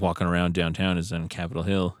 he's just walking around downtown, is on Capitol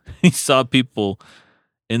Hill. He saw people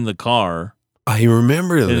in the car. I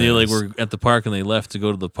remember that. And they were at the park and they left to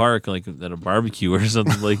go to the park, like at a barbecue or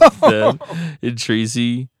something like that. And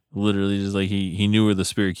Tracy literally just he knew where the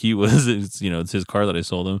spare key was. It's his car that I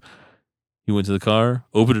sold him. He went to the car,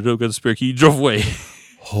 opened it up, got the spare key, drove away.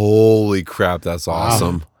 Holy crap, that's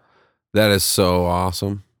awesome. Wow. That is so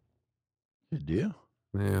awesome. Good deal.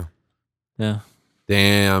 Yeah. Yeah.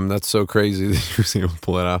 Damn, that's so crazy that you were able to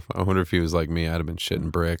pull it off. I wonder if he was like me. I'd have been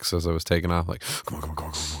shitting bricks as I was taking off. Like, come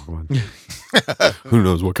on. Who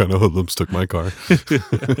knows what kind of hoodlums took my car?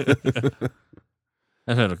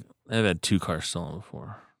 I've had 2 cars stolen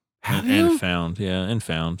before. and found. Yeah, and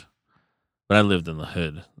found. But I lived in the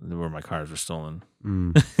hood where my cars were stolen.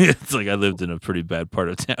 It's like I lived in a pretty bad part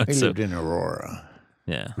of town. I lived in Aurora.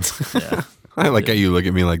 Yeah. I like how you look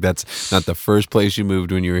at me like that's not the first place you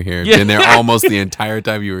moved when you were here. Been there almost the entire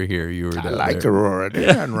time you were here. You were down like there. Aurora.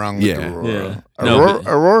 There's nothing wrong with Aurora. Yeah.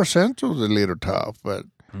 Aurora Central's a little tough, but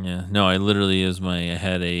yeah. No, I literally I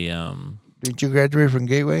had a Didn't you graduate from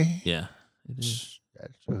Gateway? Yeah. It is.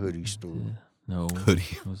 That's a hoodie school. No. Hoodie.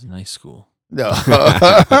 It was a nice school. No.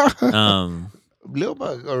 Lil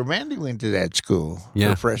Bug or Mandy went to that school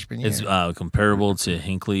for freshman year. It's comparable to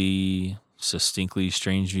Hinckley, Stinckley,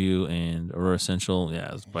 Strangeview, and Aurora Central.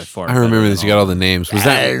 Yeah, it's by far. I remember this. You got all the names. Was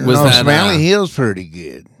that Smiley Hill's pretty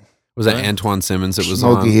good? Was that Antoine Simmons that was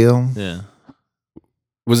Smoky on? Hill? Yeah.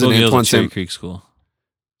 Was it Antoine Simmons? Creek School.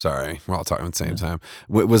 Sorry, we're all talking at the same time.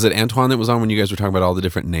 Was it Antoine that was on when you guys were talking about all the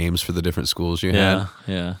different names for the different schools you had?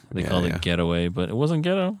 Yeah. They called it Getaway, but it wasn't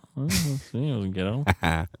ghetto. It wasn't ghetto.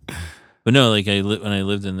 But no, like when I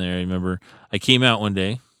lived in there, I remember I came out one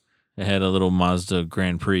day. I had a little Mazda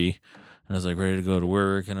Grand Prix, and I was like ready to go to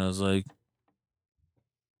work, and I was like,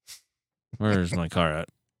 "Where's my car at?"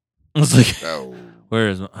 I was like,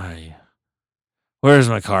 "Where's my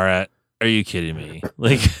car at? Are you kidding me?"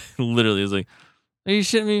 Like literally, I was like, "Are you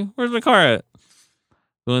shitting me? Where's my car at?"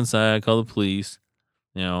 Go inside, I call the police.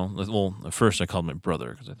 You know, well, at first I called my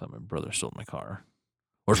brother because I thought my brother stole my car.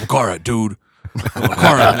 Where's my car at, dude? Where's my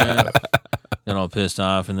car at, man? Got all pissed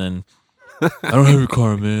off, and then I don't have your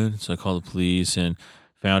car, man. So I called the police and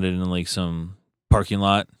found it in like some parking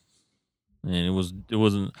lot, and it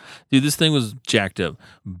wasn't. Dude, this thing was jacked up.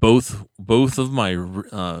 Both of my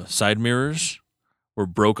side mirrors were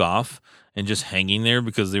broke off and just hanging there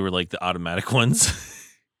because they were like the automatic ones,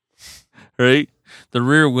 right? The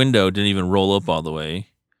rear window didn't even roll up all the way.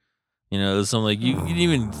 You know, so I'm like, you didn't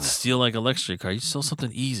even steal like a luxury car. You stole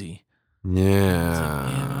something easy. Yeah. Like,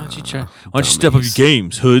 why don't you step up your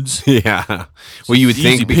games, hoods? Yeah. Well, you would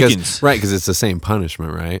think because pickings. Right, because it's the same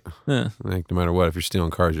punishment, right? Yeah. Like no matter what, if you're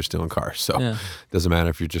stealing cars, you're stealing cars. So it doesn't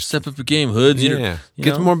matter if you're just step up your game, hoods. Yeah.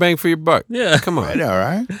 Get some more bang for your buck. Yeah. Come on. All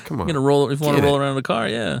right. Come on. You're gonna roll if you want to roll around in the car.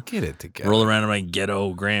 Yeah. Get it together. Roll around in my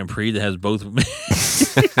ghetto Grand Prix that has both.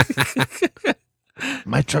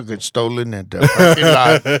 My truck got stolen at the parking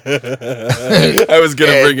lot. I was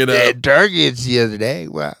going to bring it up. At Target's the other day.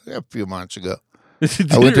 Well, a few months ago.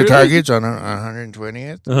 I went to Target's on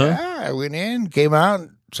 120th. Yeah, I went in, came out,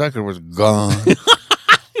 sucker was gone.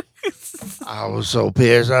 I was so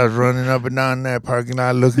pissed. I was running up and down that parking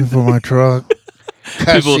lot looking for my truck.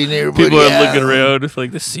 People are looking around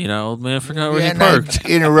like this senile old man forgot where he parked. I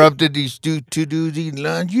interrupted these two dudes eating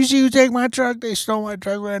lunch. You see who take my truck? They stole my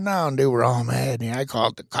truck right now, and they were all mad. And I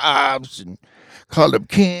called the cops and called up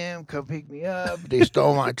Kim, come pick me up. They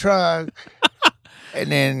stole my truck.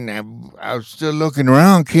 And then I was still looking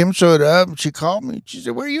around. Kim showed up, and she called me. She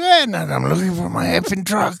said, "Where you at?" And I'm looking for my effing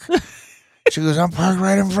truck. She goes, "I'm parked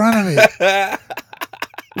right in front of it."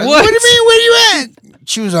 What do you mean? Where you at?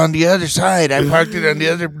 She was on the other side. I parked it on the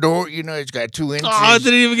other door. You know, it's got 2 inches. Oh, it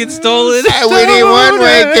didn't even get stolen. I went in one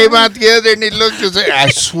way, came out the other, and it looked as I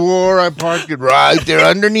swore I parked it right there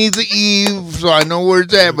underneath the eave, so I know where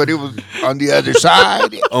it's at, but it was on the other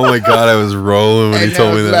side. Oh my God, I was rolling when he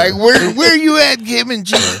told me that. Like, where you at, Kim? And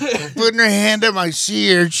she's putting her hand up. I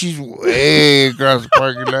see her. She's way across the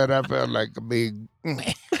parking lot. I felt like a big...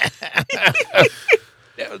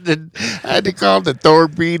 I had to call the Thor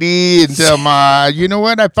PD and tell them, you know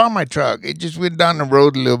what? I found my truck. It just went down the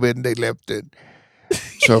road a little bit and they left it.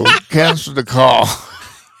 So cancel the call.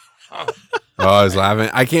 Oh, I was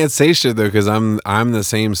laughing. I can't say shit though because I'm the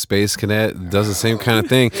same space cadet, does the same kind of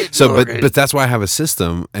thing. So, but that's why I have a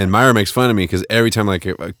system. And Myra makes fun of me because every time like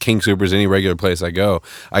King Supers, any regular place I go,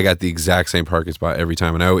 I got the exact same parking spot every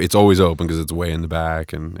time, and it's always open because it's way in the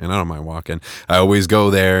back, and I don't mind walking. I always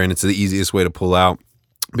go there, and it's the easiest way to pull out.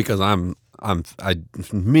 Because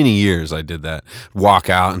many years I did that. Walk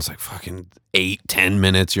out and it's like fucking 8-10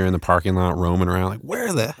 minutes. You're in the parking lot roaming around like,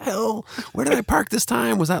 where the hell? Where did I park this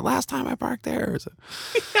time? Was that last time I parked there? Or is it...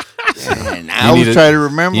 Yeah, I always try to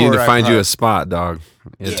remember. You need to find you a spot, dog.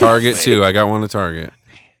 At Target too. I got one at Target.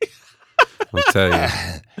 I'll tell you.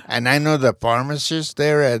 And I know the pharmacist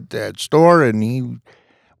there at that store, and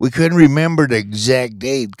we couldn't remember the exact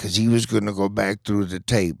date because he was going to go back through the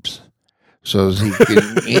tapes. So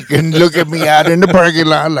he can look at me out in the parking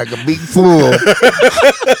lot like a big fool.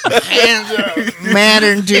 Hands up, matter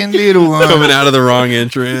and 10 little ones. Coming out of the wrong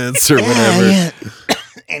entrance or whatever. Yeah.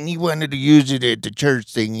 And he wanted to use it at the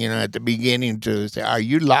church thing, you know, at the beginning to say, "Are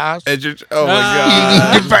you lost?" Oh, my God. You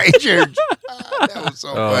need to find church. That was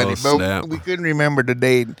so funny. Snap. But we couldn't remember the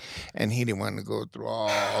date, and he didn't want to go through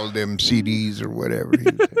all them CDs or whatever.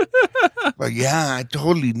 But yeah, I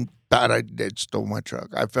totally thought they'd stole my truck.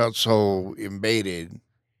 I felt so invaded.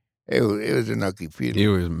 It was a nucky feeling. He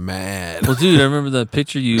was mad. Well, dude, I remember that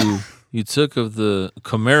picture you took of the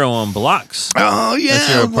Camaro on blocks. Oh, yeah.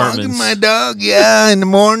 That's your Walking my dog. Yeah, in the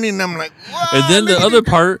morning, I'm like, what? And then the other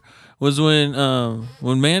part was when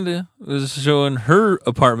Amanda was showing her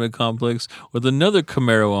apartment complex with another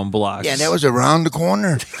Camaro on blocks. Yeah, that was around the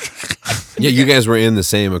corner. Yeah, you guys were in the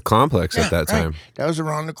same complex at that time. That was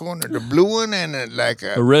around the corner. The blue one and a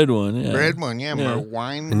red one. Yeah. Red one, yeah.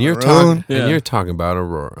 Wine. And you're talking about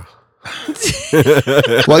Aurora.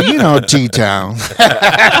 Well, you know, T-Town.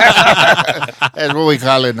 That's what we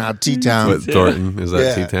call it now, T-Town. What, Thornton? Is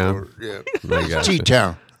that T-Town? Yeah.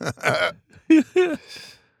 T-Town.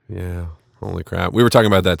 Yeah. Holy crap. We were talking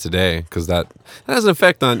about that today because that has an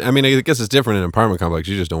effect on, I mean, I guess it's different in an apartment complex.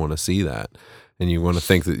 You just don't want to see that. And you want to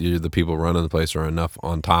think that the people running the place are enough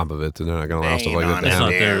on top of it that they're not going to allow stuff like that to It's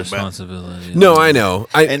happen. not their responsibility. No, I know.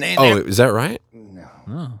 Is that right?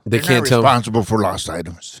 No. They can't tell. Responsible for lost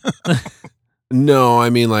items. No, I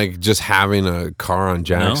mean like just having a car on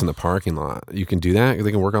jacks in the parking lot. You can do that. They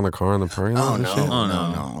can work on the car in the parking lot.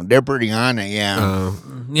 No. They're pretty on it. Yeah.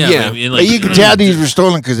 Yeah. I mean, but you can tell these were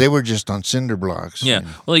stolen because they were just on cinder blocks. Yeah.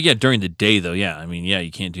 Well, yeah. During the day, though. Yeah. I mean, yeah.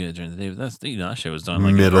 You can't do that during the day. But that's that shit was done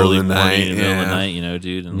like middle early of the morning, night, middle of the night. You know,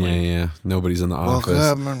 dude. And Nobody's in the woke office.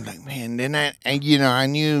 up and I'm like, man. Then I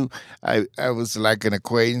knew I was like an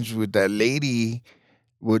acquaintance with that lady.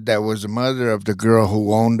 That was the mother of the girl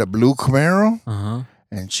who owned the blue Camaro.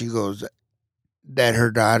 And she goes, that's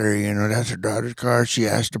her daughter, that's her daughter's car. She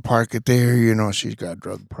has to park it there. She's got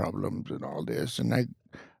drug problems and all this. And I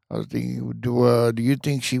was thinking, do you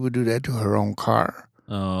think she would do that to her own car?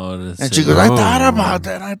 Oh, and she goes, I thought about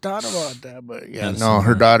that. But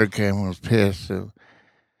her daughter came and was pissed. So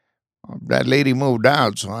that lady moved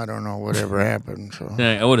out, so I don't know whatever happened. So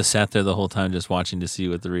I would have sat there the whole time just watching to see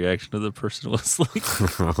what the reaction of the person was like.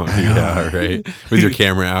 Yeah, right. With your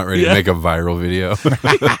camera out, ready to make a viral video.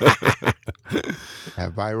 A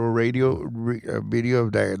viral video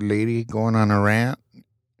of that lady going on a rant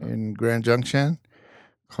in Grand Junction,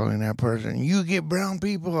 calling that person, you give brown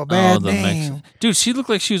people a bad name. Dude, she looked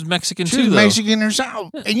like she was Mexican too, She was though. Mexican herself.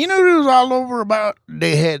 And it was all over about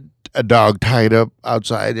they had a dog tied up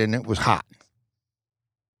outside and it was hot.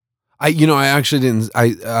 I actually didn't.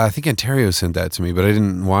 I think Ontario sent that to me, but I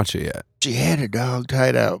didn't watch it yet. She had a dog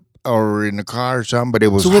tied up or in the car or something, but it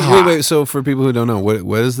was hot. Wait. So for people who don't know,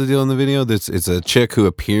 what is the deal in the video? It's a chick who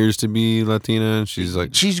appears to be Latina, and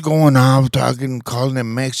she's going off calling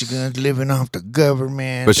them Mexicans, living off the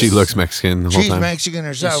government. But she looks Mexican the whole time. She's Mexican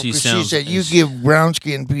herself. She said, you give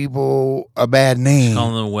brown-skinned people a bad name. She's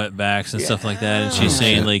calling them wetbacks and stuff like that. And she's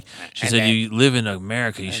saying, she said, you live in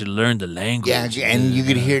America, you should learn the language. Yeah, and you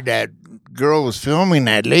could hear that girl was filming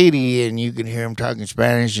that lady, and you can hear him talking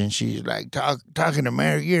Spanish, and she's like, talking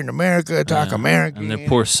American, you're in America, talk American. And their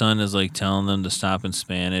poor son is like telling them to stop in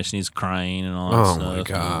Spanish, and he's crying and all that stuff. Oh my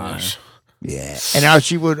gosh. Yeah. And now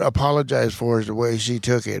she would apologize for the way she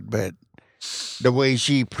took it, but the way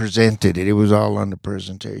she presented it was all on the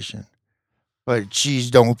presentation. But she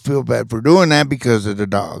don't feel bad for doing that because of the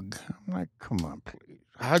dog. I'm like, come on, please.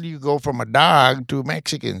 How do you go from a dog to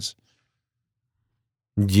Mexicans?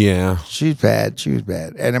 Yeah. She's bad. She was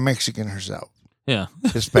bad. And a Mexican herself. Yeah.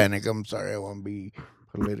 Hispanic. I'm sorry. I won't be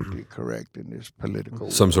politically correct in this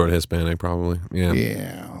political Some sort of Hispanic, probably. Yeah.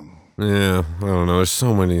 Yeah. I don't know. There's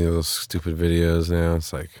so many of those stupid videos now.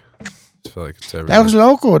 It's like, I feel like it's everywhere. That was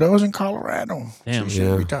local. That was in Colorado. Damn. She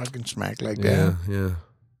shouldn't be talking smack like that. Yeah, yeah.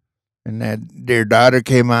 And that their daughter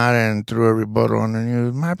came out and threw a rebuttal on the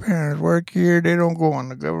news. My parents work here. They don't go on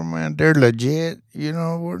the government. They're legit.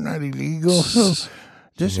 We're not illegal.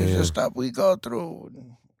 This is the stuff we go through.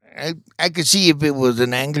 I could see if it was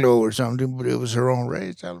an Anglo or something, but it was her own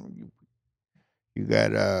race. You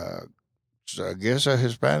got, I guess, a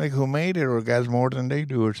Hispanic who made it or got more than they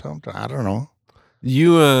do or something. I don't know.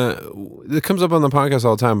 It comes up on the podcast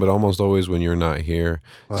all the time, but almost always when you're not here.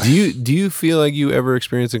 What? Do you feel like you ever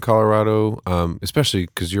experienced in Colorado, especially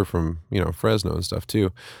because you're from Fresno and stuff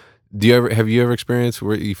too? Have you ever experienced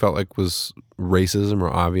where you felt like was racism or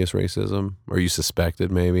obvious racism, or you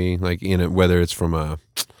suspected maybe like in it, whether it's from a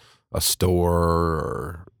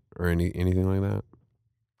store or anything like that?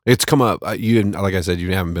 It's come up. Like I said,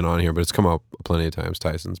 you haven't been on here, but it's come up plenty of times.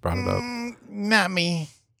 Tyson's brought it up. Not me.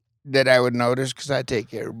 That I would notice because I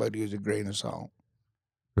take everybody as a grain of salt.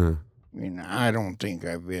 I don't think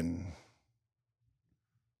I've been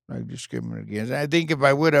like discriminated against. I think if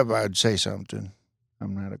I would have, I'd say something.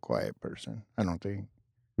 I'm not a quiet person. I don't think.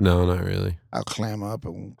 No, not really. I'll clam up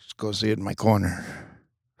and go sit in my corner.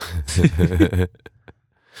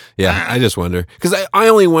 Yeah, I just wonder. Because I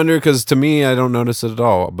only wonder because to me, I don't notice it at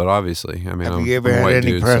all. But obviously, I mean, have you ever had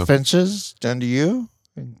any preferences done to you?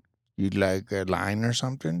 You'd like a line or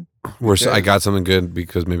something? I got something good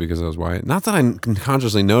because I was white. Not that I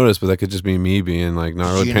consciously noticed, but that could just be me being like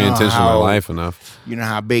not really paying attention to my life enough. You know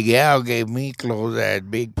how Big Al gave me clothes at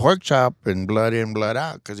Big Pork Chop and blood in, blood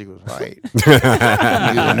out because he was white.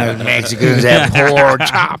 Even those Mexicans have poor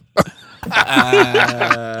chop.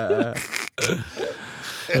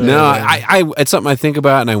 No, I it's something I think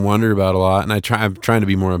about and I wonder about a lot, and I'm trying to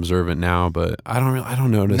be more observant now, but I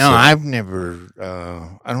don't notice. No, I've never.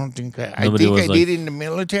 I don't think I think I did in the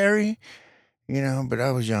military, but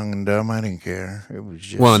I was young and dumb. I didn't care. It was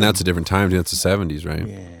just and that's a different time. That's the 70s, right?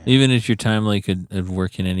 Yeah. Even if your time like at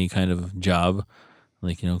working any kind of job,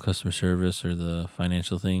 like customer service or the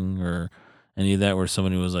financial thing or any of that, where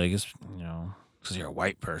somebody was like, it's because you're a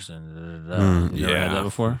white person. You ever had that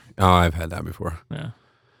before? Oh, I've had that before. Yeah.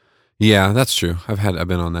 Yeah, that's true. I've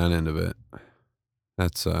been on that end of it.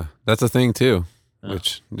 That's a thing too,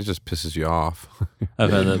 which it just pisses you off. I've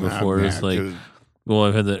had that before. It's like,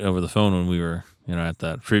 I've had that over the phone when we were, at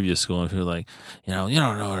that previous school, and people were like, you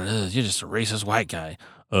don't know what it is. You're just a racist white guy.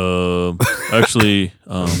 Actually,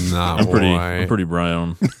 I'm pretty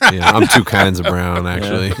brown. Yeah, I'm two kinds of brown,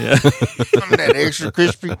 actually. Yeah. I'm that extra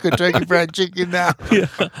crispy Kentucky Fried Chicken now. Yeah,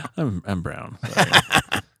 I'm brown.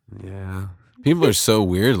 Yeah. People are so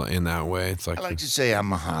weird in that way. It's like I like to say I'm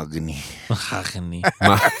mahogany.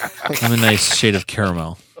 I'm a nice shade of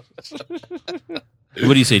caramel. What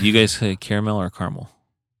do you say? Do you guys say caramel or caramel?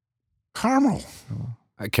 Caramel.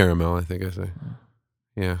 Caramel, I think I say.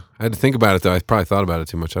 Yeah, I had to think about it though. I probably thought about it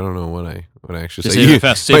too much. I don't know what I actually say. Say it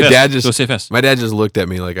fast. Say fast. My dad just looked at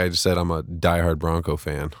me like I just said I'm a diehard Bronco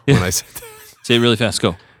fan when I said that. Say it really fast.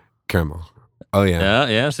 Go. Caramel. Oh yeah.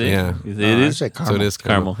 Yeah. See. Yeah. It is. Say caramel. So it is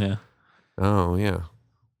Caramel. Yeah. Oh yeah.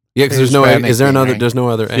 Yeah, because there's no. Is there another? There's no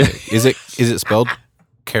other. A. Is it spelled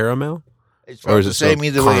caramel? It's or is the same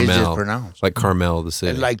either way as it's pronounced. Like Carmel, the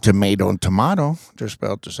city. It's like tomato and tomato. They're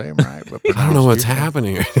spelled the same, right? But I don't know what's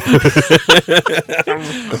happening.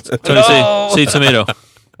 Tony, say tomato.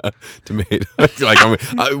 Tomato.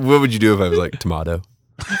 What would you do if I was like tomato?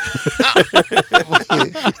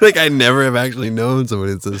 Like I never have actually known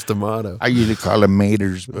somebody that says tomato. I usually call them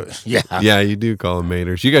maters, but yeah. Yeah, you do call them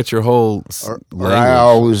maters. You got your whole language. I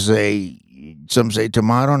always say, some say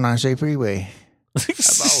tomato and I say freeway.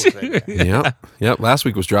 Yep. Last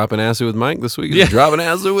week was dropping acid with Mike. This week is dropping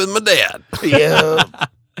acid with my dad. Yeah.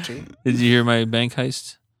 Did you hear my bank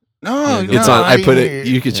heist? No, it's on. I put it.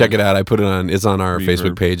 You can check it out. I put it on. It's on our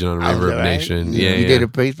Facebook page and on Reverb Nation. Yeah, you did a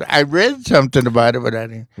Facebook. I read something about it, but I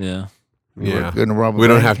didn't. Yeah. We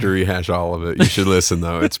don't have to rehash all of it. You should listen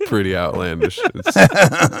though. It's pretty outlandish. And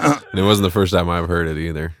it wasn't the first time I've heard it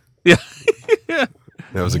either. Yeah. That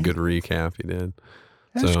was a good recap you did.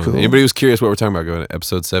 That's cool. Anybody was curious what we're talking about, going to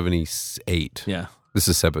episode 78. Yeah. This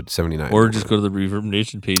is 79. Or just go to the Reverb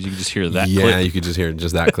Nation page. You can just hear that clip. Yeah, you could just hear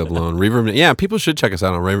just that clip alone. Reverb. Yeah, people should check us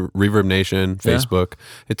out on Reverb Nation, Facebook.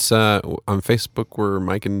 Yeah. It's on Facebook, we're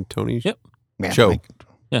Mike and Tony's show.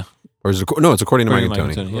 Yeah. Or is it, no, it's according to Mike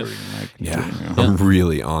and Tony. Yeah. I'm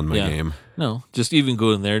really on my game. No, just even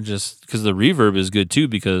go in there just because the Reverb is good too,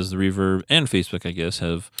 because the Reverb and Facebook, I guess,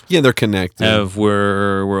 have... Yeah, they're connected. Have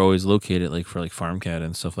where we're always located, like for like Farmcat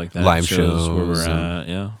and stuff like that. Live shows where we're at,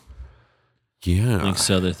 Yeah. Links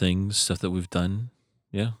to other things, stuff that we've done.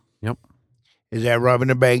 Yeah. Yep. Is that robbing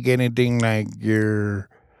the bank anything like your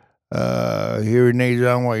hearing aids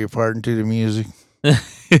on while you're farting to the music?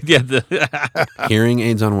 Hearing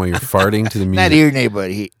aids on while you're farting to the music? Not hearing aid, but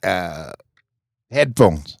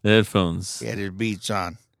headphones. Headphones. Yeah, there's beats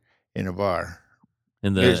on in a bar.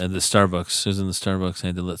 In the Starbucks. It was in the Starbucks. I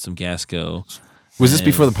had to let some gas go. Was this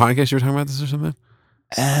before the podcast you were talking about this or something?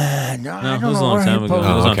 No, I don't it was a long time ago. It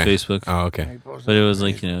was on Facebook. Oh, okay. But it was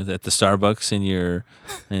like, at the Starbucks and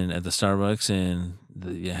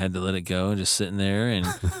you had to let it go, just sitting there, and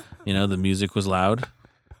the music was loud.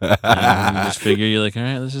 And you just figure, you're like, all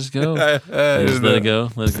right, let's just go. Just let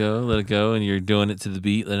it go, and you're doing it to the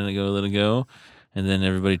beat, let it go, and then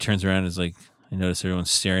everybody turns around and is like, I notice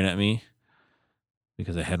everyone's staring at me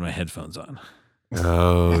because I had my headphones on.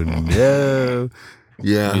 Oh no.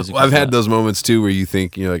 Yeah, I've had those moments too where you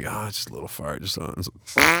think you're like, oh, it's just a little fart, just on.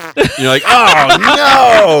 You're like,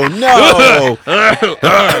 oh no,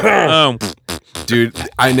 dude.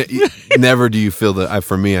 Never do you feel that.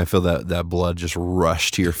 For me, I feel that blood just rush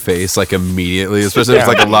to your face like immediately, especially if it's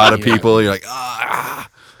like a lot of people. You're like,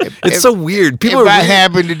 it's so weird. If I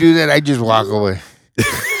happen to do that, I just walk away.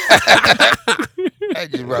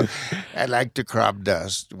 I like to crop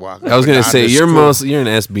dust. Walk. I was gonna say you're an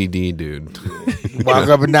SBD dude. Walk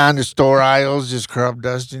up and down the store aisles, just crop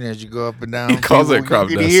dusting as you go up and down. He calls it crop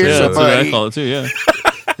dusting. Yeah, that's what I call it too. Yeah.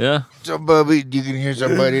 Yeah. Somebody, you can hear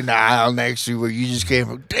somebody in the aisle next to you where you just came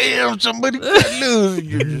from. Damn, somebody got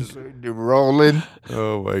loose. You're rolling.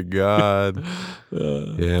 Oh my god.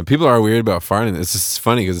 Yeah, people are weird about farting. It's just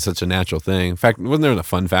funny because it's such a natural thing. In fact, wasn't there a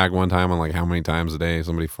fun fact one time on like how many times a day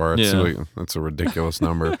somebody farts? Yeah. Like, that's a ridiculous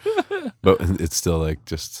number, but it's still like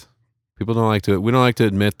just people don't like to. We don't like to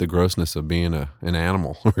admit the grossness of being an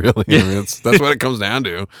animal. Really, I mean, that's what it comes down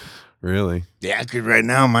to. Really. Yeah, because right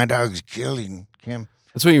now my dog's killing Kim.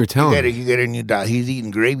 That's what you were telling me. You got a new dog. He's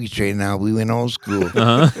eating gravy train now. We went old school.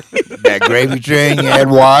 That gravy train, you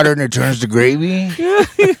add water and it turns to gravy.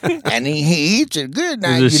 And he eats it good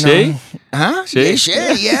now. Is it shake? Huh?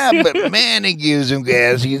 Shake? Yeah, but man, it gives him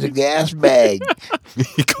gas. He's a gas bag.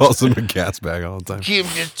 He calls him a gas bag all the time. Kim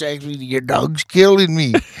just texted me, your dog's killing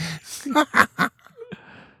me.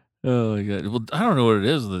 Oh my god. Well, I don't know what it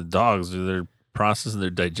is with the dogs. Their process and their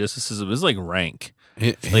digestive system is like rank.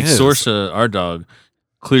 Like Sorsha, our dog,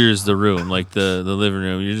 clears the room, like the living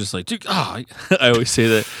room. You're just like, dude, I always say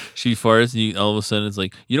that she farts, and all of a sudden it's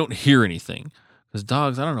like you don't hear anything because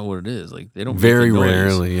dogs, I don't know what it is. Like they don't very make the noise,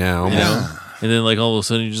 rarely, yeah. Almost. You know? And then like all of a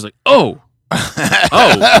sudden you're just like, oh.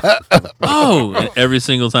 And every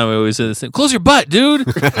single time I always say the same. Close your butt, dude.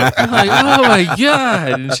 I'm like, oh my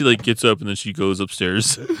god. And she like gets up and then she goes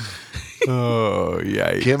upstairs. Oh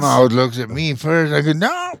yeah. Kim always looks at me first. I go,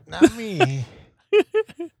 no, not me.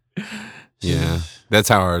 Yeah, that's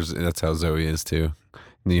how Zoe is too.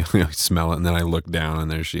 You smell it, and then I look down, and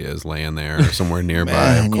there she is, laying there or somewhere nearby.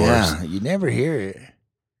 Man, of course, yeah, you never hear it.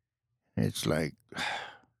 It's like,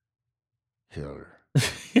 kill her.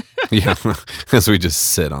 Yeah. As we just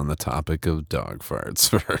sit on the topic of dog farts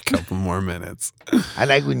for a couple more minutes. I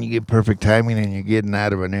like when you get perfect timing and you're getting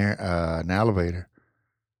out of an elevator.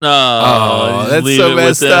 Oh, that's so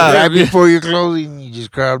messed up. Right before you're closing, you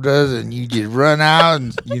just crop dust and you just run out,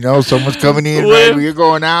 and someone's coming in right when you're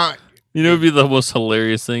going out. You know, it'd be the most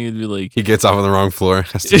hilarious thing. It'd be like he gets off on the wrong floor,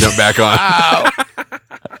 has to jump back on.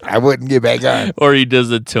 I wouldn't get back on. Or he does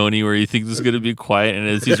a Tony where he thinks it's gonna be quiet, and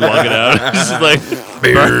as he's walking out, he's just like,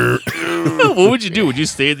 what would you do? Would you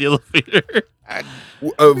stay in the elevator?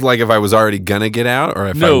 Like if I was already gonna get out, or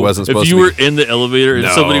if I wasn't supposed to. If you were in the elevator and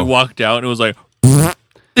somebody walked out and it was like.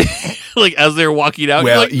 Like as they're walking out,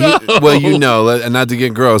 well, you're like, no. And not to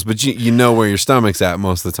get gross, but you know where your stomach's at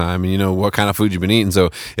most of the time, and you know what kind of food you've been eating. So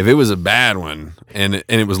if it was a bad one and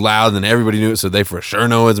it was loud, then everybody knew it, so they for sure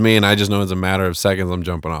know it's me, and I just know it's a matter of seconds. I'm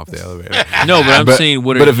jumping off the elevator. No, but I'm saying,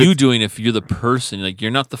 what are you doing if you're the person? Like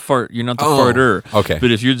you're not the farter. Okay.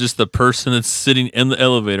 But if you're just the person that's sitting in the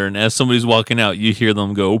elevator, and as somebody's walking out, you hear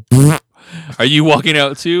them go. Are you walking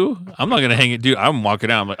out too? I'm not gonna hang it, dude. I'm walking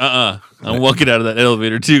out. I'm like, I'm walking out of that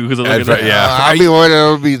elevator too because I'm like, I'll be one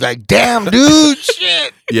that'll be like, damn, dude,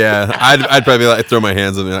 shit. Yeah, I'd probably like throw my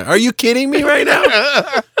hands up and be like, are you kidding me right now?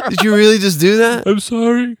 Did you really just do that? I'm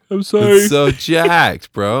sorry. It's so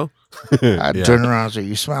jacked, bro. I'd turn around and say,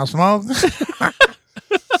 you smell smoke?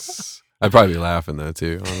 I'd probably be laughing though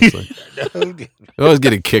too, honestly. I always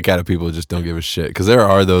get a kick out of people who just don't give a shit because there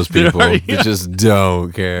are those people that just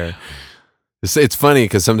don't care. It's funny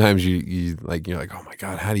because sometimes you're like, oh my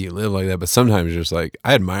god, how do you live like that? But sometimes you're just like,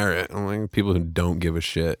 I admire it. I'm like people who don't give a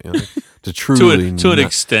shit, like, to truly to an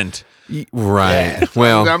extent, right? Yeah,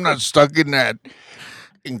 well, I'm not stuck in that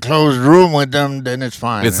enclosed room with them. Then it's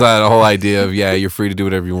fine. It's that whole idea of you're free to do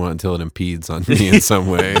whatever you want until it impedes on me in some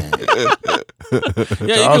way.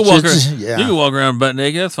 Yeah, you can walk around butt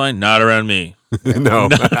naked. That's fine. Not around me. No.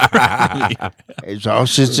 It's all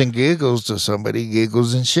shits and giggles till somebody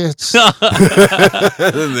giggles and shits.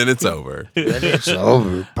 And then it's over.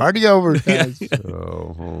 Party over, guys.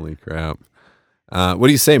 Oh, holy crap. What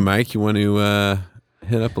do you say, Mike? You want to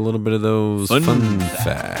hit up a little bit of those fun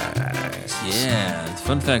facts? Yeah, the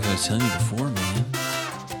fun fact I was telling you before, man.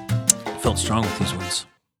 I felt strong with these ones.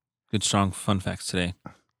 Good, strong fun facts today.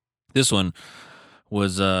 This one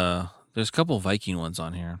was, there's a couple Viking ones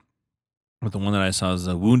on here. But the one that I saw is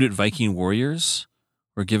the wounded Viking warriors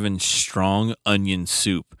were given strong onion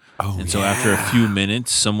soup. Oh, and so after a few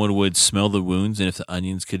minutes, someone would smell the wounds, and if the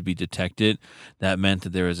onions could be detected, that meant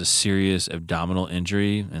that there was a serious abdominal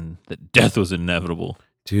injury and that death was inevitable.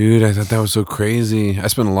 Dude, I thought that was so crazy. I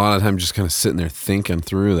spent a lot of time just kind of sitting there thinking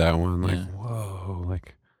through that one. Like, whoa,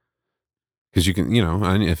 like, Because you can,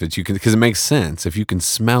 because it makes sense. If you can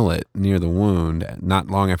smell it near the wound, not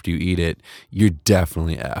long after you eat it, you're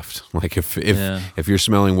definitely effed. Like if you're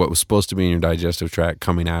smelling what was supposed to be in your digestive tract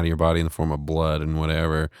coming out of your body in the form of blood and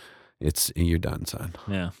whatever, you're done, son.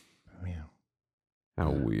 Yeah. How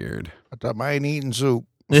weird. I thought I ain't eating soup.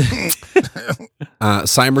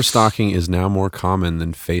 Cyber stalking is now more common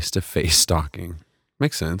than face-to-face stalking.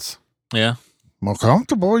 Makes sense. Yeah. More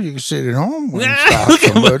comfortable. You can sit at home when stalk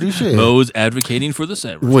somebody. Mo's advocating for the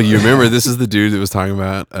cyber. Well, you remember this is the dude that was talking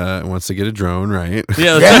about wants to get a drone, right?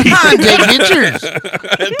 Yeah. Take pictures.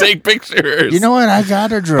 Take pictures. You know what? I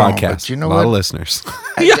got a drone. Podcast. You know a lot what? of listeners.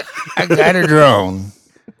 I got a drone.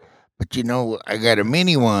 But I got a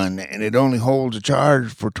mini one, and it only holds a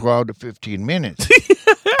charge for 12 to 15 minutes.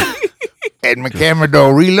 And my camera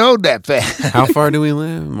don't reload that fast. How far do we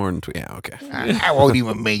live? More than yeah, okay. I won't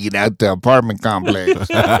even make it out the apartment complex.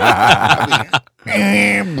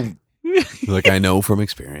 Like I know from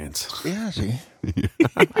experience. Yeah, see.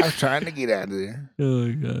 I was trying to get out of there. Oh,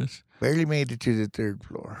 my gosh. Barely made it to the 3rd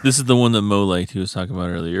floor. This is the one that Mo liked, he was talking about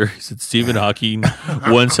earlier. He said Stephen Hawking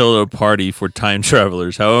once held a party for time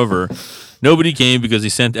travelers. However, nobody came because he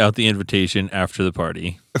sent out the invitation after the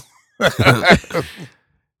party.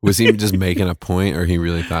 Was he just making a point, or he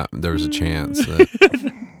really thought there was a chance that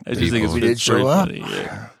I just think did show up? Funny,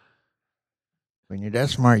 yeah. When you're that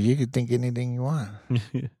smart, you can think anything you want.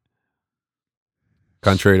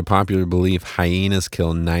 Contrary to popular belief, hyenas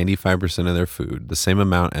kill 95% of their food, the same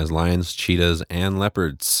amount as lions, cheetahs, and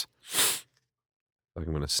leopards. Like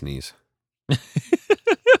I'm going to sneeze.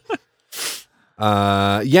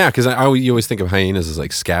 Yeah, because you always think of hyenas as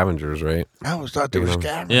like scavengers, right? I always thought they were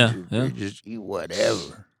scavengers. Yeah. They just eat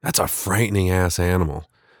whatever. That's a frightening ass animal.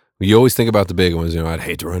 You always think about the big ones. I'd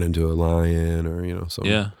hate to run into a lion or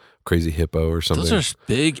some crazy hippo or something. Those are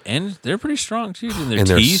big and they're pretty strong too. And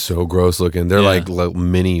they're so gross looking. They're like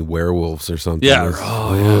mini werewolves or something. Yeah.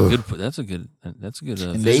 Good. That's a good.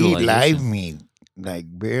 And they eat live meat. Like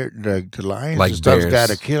the lions like and stuff's bears.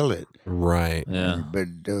 Gotta kill it. Right. Yeah.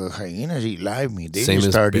 But the hyenas eat live meat. They Same just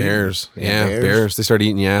as start bears. Eating. Bears. They start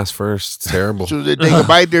eating your ass first. It's terrible. So they take a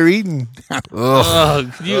bite, they're eating. Ugh. I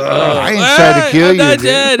ain't trying to kill I'm not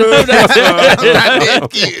dead. I'm not dead. I'm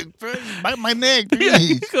not dead. Bite my neck.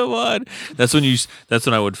 Come on. That's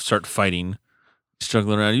when I would start fighting.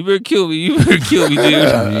 Struggling around. You better kill me. You better kill me,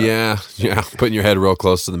 dude. Yeah. Putting your head real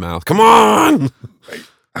close to the mouth. Come on.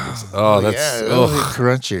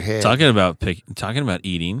 Crunch your head. Talking about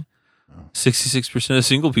eating, 66% of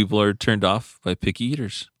single people are turned off by picky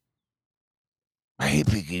eaters. I hate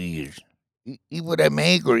picky eaters. Eat what I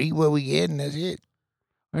make or eat what we get, and that's it.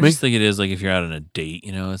 I just think it is like if you're out on a date,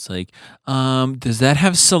 it's like, does that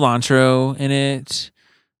have cilantro in it? Is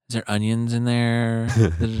there onions in there?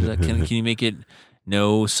 Can you make it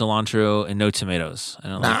no cilantro and no tomatoes?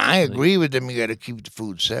 I agree with them. You got to keep the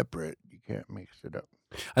food separate. You can't mix it up.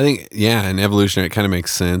 I think, in evolution, it kind of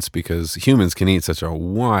makes sense because humans can eat such a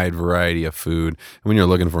wide variety of food. And when you're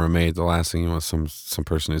looking for a mate, the last thing you want is some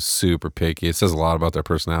person who's super picky. It says a lot about their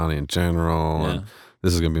personality in general. And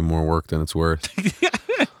this is going to be more work than it's worth.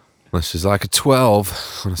 Unless she's like a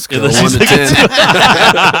 12 on a scale of 1 to 10. She's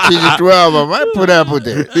a 12. I might put up with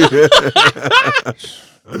it.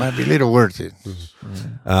 Might be a little worth it.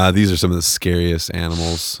 These are some of the scariest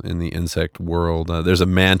animals in the insect world. There's a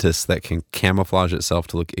mantis that can camouflage itself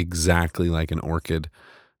to look exactly like an orchid.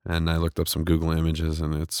 And I looked up some Google images,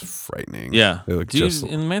 and it's frightening. Yeah. They look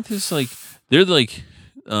and mantis, they're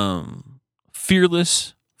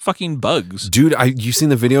fearless fucking bugs. Dude, you seen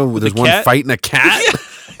the video where there's one fighting a cat?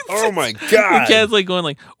 Oh my god! The cat's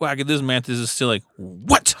going whack at this mantis is still like,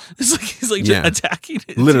 what? He's just attacking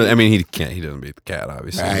it. Literally, I mean, he doesn't beat the cat,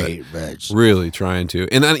 obviously. Right, but really trying to.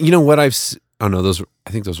 And you know what I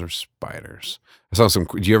think those are spiders. I saw some.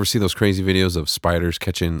 Do you ever see those crazy videos of spiders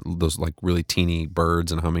catching those like really teeny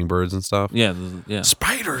birds and hummingbirds and stuff? Yeah.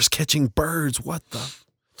 Spiders catching birds. What the?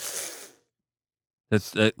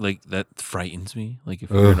 That frightens me. Like if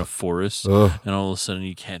you're in a forest and all of a sudden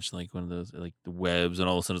you catch like one of those like the webs and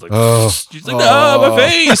all of a sudden it's like she's like, my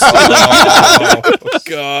face. Oh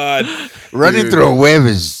god. Running through a web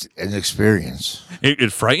is an experience.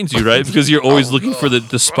 It frightens you, right? Because you're always looking for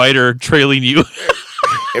the spider trailing you.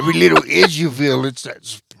 Every little itch you feel, it's that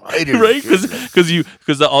spider. Right?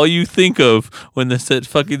 Because all you think of when that's that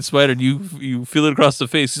fucking spider and you feel it across the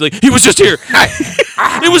face. He's like, he was just here.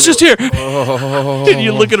 It was just here. And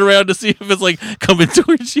you're looking around to see if it's like coming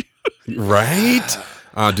towards you. Right?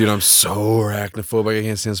 Dude, I'm so arachnophobic. I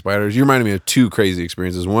can't stand spiders. You reminded me of two crazy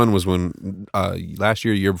experiences. One was when last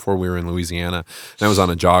year before, we were in Louisiana, and I was on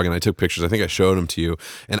a jog, and I took pictures. I think I showed them to you,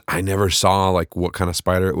 and I never saw like what kind of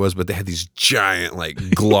spider it was, but they had these giant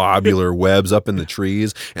like globular webs up in the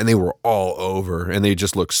trees, and they were all over, and they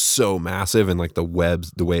just looked so massive, and like the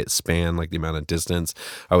webs, the way it spanned, like the amount of distance.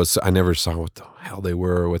 I never saw what the hell they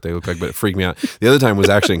were or what they looked like, but it freaked me out. The other time was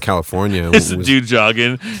actually in California. It's the dude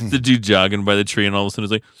jogging by the tree, and all of a sudden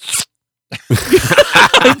it's like.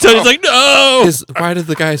 Tony's like, no. Why did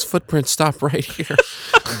the guy's footprint stop right here?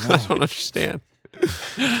 I don't understand.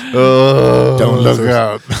 Don't look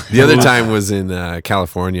out. The other time was in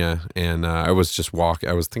California, and I was just walking.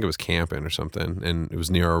 I think it was camping or something, and it was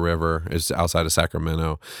near a river. It's outside of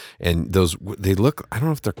Sacramento, and they look. I don't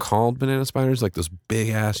know if they're called banana spiders, like those big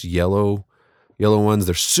ass yellow ones.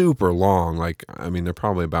 They're super long. Like, I mean, they're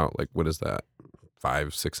probably about like, what is that,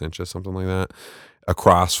 5-6 inches, something like that.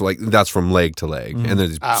 Across, like that's from leg to leg, and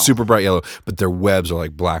they're super bright yellow, but their webs are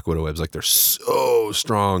like black widow webs, like they're so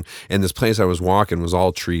strong. And this place I was walking was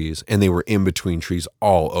all trees, and they were in between trees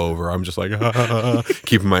all over. I'm just like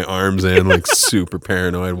keeping my arms in, like super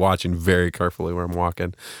paranoid, watching very carefully where I'm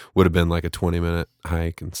walking. Would have been like a 20-minute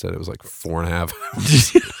hike. Instead, it was like 4.5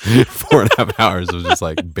 hours. 4.5 hours of just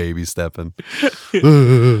like baby stepping.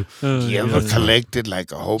 You ever collected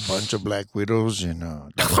like a whole bunch of black widows in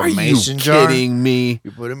like a mason jar? Are you kidding me?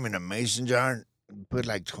 You put them in a mason jar and put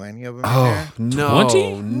like 20 of them in there? No.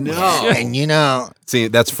 20? No. And see,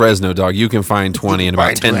 that's Fresno, dog. You can find 20 in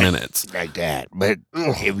about 10 minutes. Like that. But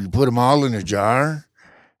if you put them all in a jar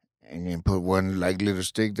and then put one like little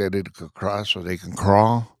stick that it could cross so they can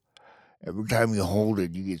crawl, every time you hold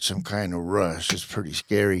it, you get some kind of rush. It's pretty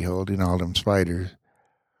scary holding all them spiders.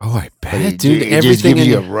 Oh, I bet, dude. It everything just gives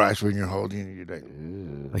you a rush when you're holding it. You're like, ugh.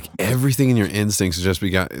 Like everything in your instincts is just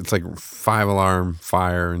it's like 5-alarm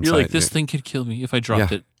fire. Inside. You're like, this thing could kill me if I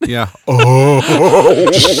dropped it. Yeah. Oh,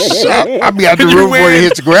 I'll be out the room before it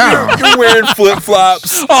hits the ground. You're wearing flip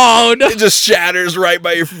flops. Oh no! It just shatters right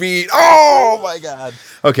by your feet. Oh my god.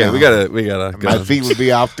 Okay, we gotta. My feet would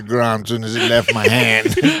be off the ground as soon as it left my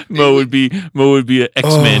hand. Mo would be an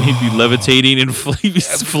X-Men. He'd be levitating and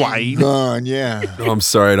flying. Gone, yeah. Oh, I'm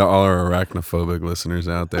sorry to all our arachnophobic listeners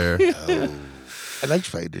out there. I like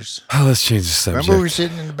spiders. Oh, let's change the subject. Remember we were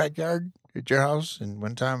sitting in the backyard at your house, and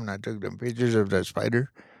one time, and I took them pictures of that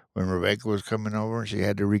spider when Rebecca was coming over, and she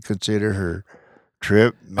had to reconsider her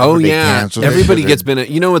trip. Remember everybody gets been.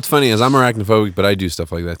 You know what's funny is I'm arachnophobic, but I do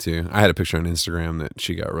stuff like that too. I had a picture on Instagram that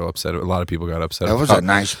she got real upset. A lot of people got upset. That was a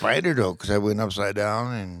nice spider though, because I went upside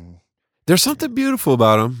down, and there's something beautiful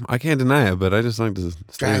about them. I can't deny it, but I just like to.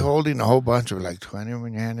 Guy holding a whole bunch of like 20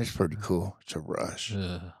 in your hand is pretty cool. It's a rush.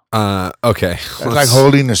 Okay. That's like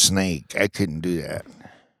holding a snake. I couldn't do that.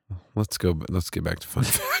 Let's get back to fun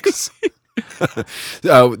facts.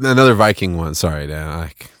 Another Viking one. Sorry,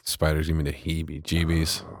 spiders give me the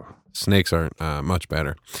heebie-jeebies. Snakes aren't much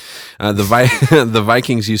better. The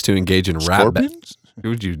Vikings used to engage in Scorpions?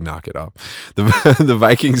 Would you knock it off? The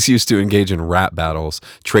Vikings used to engage in rap battles,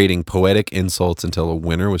 trading poetic insults until a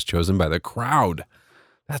winner was chosen by the crowd.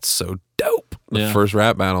 That's so dope. The first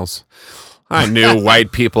rap battles. I knew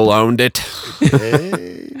white people owned it.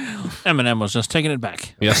 Eminem was just taking it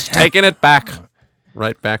back. Yes, taking it back.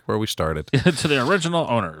 Right back where we started. To the original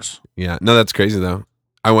owners. Yeah. No, that's crazy, though.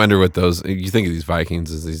 I wonder what you think of these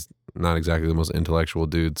Vikings as these not exactly the most intellectual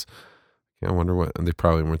dudes. I wonder what, they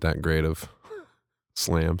probably weren't that great of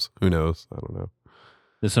slams. Who knows? I don't know.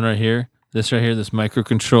 This one right here, this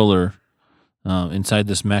microcontroller inside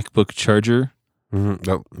this MacBook charger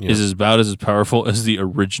is about as powerful as the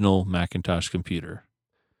original Macintosh computer.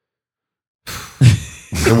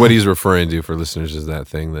 And what he's referring to for listeners is that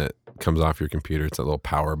thing that comes off your computer. It's a little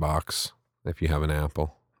power box. If you have an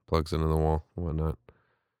Apple, plugs into the wall and whatnot.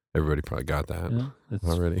 Everybody probably got that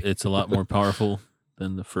already. It's a lot more powerful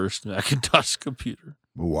than the first Macintosh computer.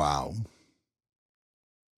 Wow.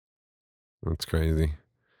 That's crazy.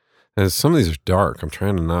 And some of these are dark. I'm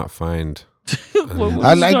trying to not find.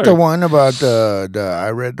 I like the one about I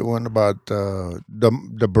read the one about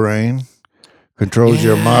the brain controls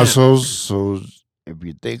your muscles. So if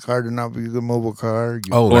you think hard enough, you can move a car.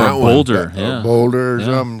 Or a boulder. A boulder or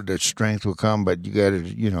something, the strength will come, but you got to,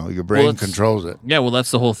 your brain controls it. Yeah, well,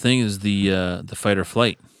 that's the whole thing is the fight or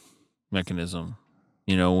flight mechanism.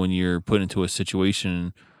 When you're put into a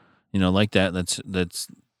situation, like that,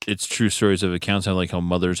 it's true stories of accounts how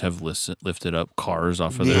mothers have lifted up cars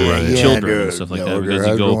off of their children and stuff like that. Because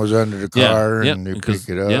husband was under the car and they pick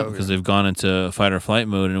it up. Yeah, because they've gone into fight or flight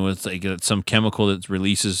mode, and it's like some chemical that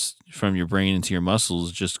releases from your brain into your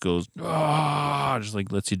muscles just goes, just like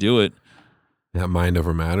lets you do it. That mind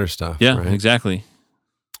over matter stuff. Yeah, right? exactly.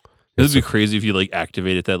 It would be crazy if you like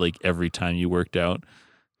activated that like every time you worked out.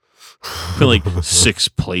 Put like 6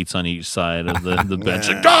 plates on each side of the bench.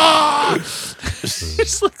 Like,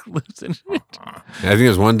 just like losing it. I think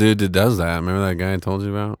there's one dude that does that. Remember that guy I told you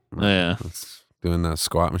about? Oh, yeah. Doing that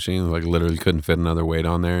squat machine. Like literally couldn't fit another weight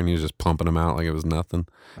on there and he was just pumping them out like it was nothing.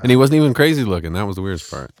 And he wasn't even crazy looking. That was the weirdest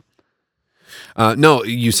part. No,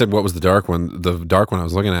 you said what was the dark one? The dark one I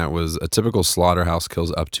was looking at was a typical slaughterhouse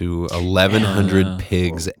kills up to 1,100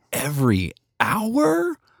 pigs every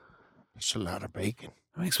hour. That's a lot of bacon.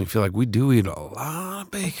 That makes me feel like we do eat a lot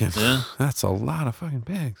of bacon. Yeah. That's a lot of fucking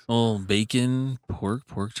pigs. Oh, bacon, pork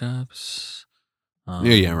chops.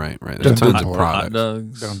 Yeah, right. There's tons of products. Hot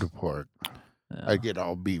dogs. Down to pork. Yeah. I get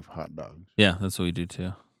all beef hot dogs. Yeah, that's what we do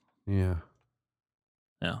too. Yeah.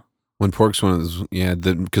 Yeah. When pork's one of those,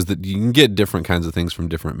 because you can get different kinds of things from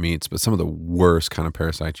different meats, but some of the worst kind of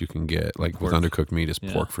parasites you can get, like pork. With undercooked meat, is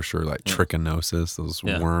pork for sure. Like trichinosis, those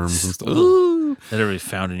worms and stuff. Ooh. That everybody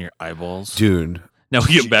found in your eyeballs, dude. Now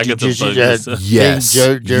we get back at the bugs. Yes.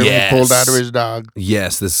 Jeremy pulled out of his dog.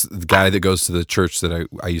 Yes, this guy that goes to the church that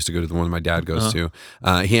I used to go to, the one my dad goes to.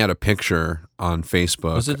 He had a picture on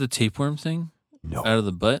Facebook. Was it the tapeworm thing? No. Out of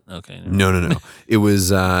the butt? Okay. No. It was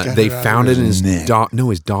they found it in his dog. No,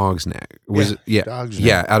 his dog's neck.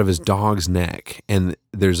 Out of his dog's neck. And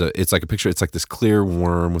it's like a picture. It's like this clear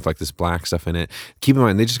worm with like this black stuff in it. Keep in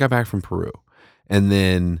mind, they just got back from Peru, and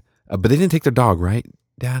then but they didn't take their dog, right,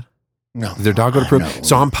 Dad? No, their dog go to Peru.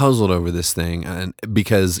 So I'm puzzled over this thing, and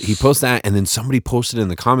because he posted that, and then somebody posted in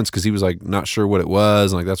the comments because he was like not sure what it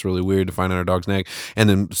was, and like that's really weird to find on our dog's neck. And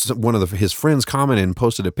then one of his friends commented and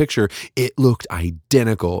posted a picture. It looked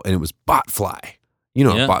identical, and it was botfly. You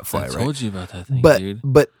know, botfly, right? I told you about that thing, dude.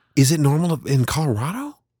 But is it normal in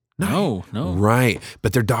Colorado? No. Right,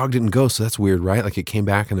 but their dog didn't go, so that's weird, right? Like it came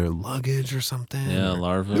back in their luggage or something. Yeah,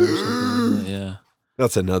 larva or something like that. Yeah.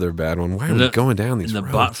 That's another bad one. Why are we going down these roads?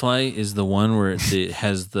 The botfly is the one where it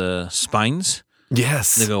has the spines.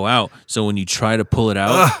 Yes. They go out. So when you try to pull it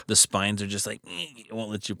out, the spines are just like, it won't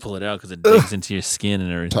let you pull it out because it digs into your skin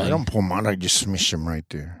and everything. So I don't pull them out. I just smush them right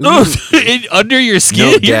there. No, under your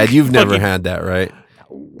skin? No, Dad, you've never had that, right?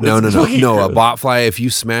 No. A botfly, if you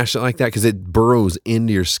smash it like that, because it burrows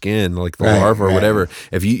into your skin, like the larva or whatever,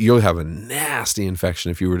 if you'll have a nasty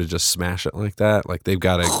infection if you were to just smash it like that. Like they've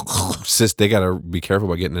got to be careful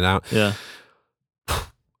about getting it out. Yeah.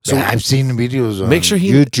 So I've seen the videos on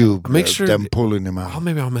YouTube. Make sure them pulling them out.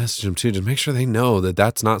 Maybe I'll message them too. Just make sure they know that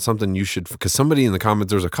that's not something you should. Because somebody in the comments,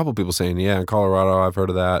 there's a couple people saying, "Yeah, in Colorado, I've heard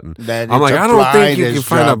of that." And I'm like, I don't think you can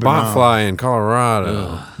find a botfly in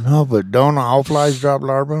Colorado. No, but don't all flies drop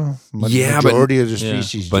larvae? Majority of the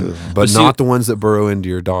species do. But not the ones that burrow into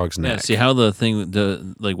your dog's neck. Yeah. See how the thing,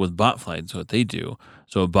 like with botflies, what they do.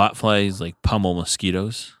 So a botfly is like pummel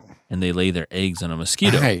mosquitoes, and they lay their eggs on a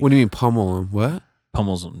mosquito. Hey. What do you mean pummel them? What?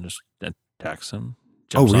 Pummels them, just attacks them.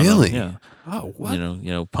 Oh, really? Yeah. Oh, what?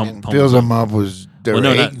 Fills them up with their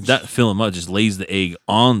eggs. Not fill them up, just lays the egg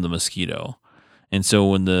on the mosquito. And so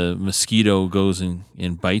when the mosquito goes and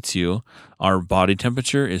bites you, our body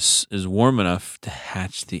temperature is warm enough to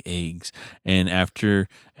hatch the eggs. And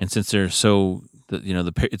since they're so,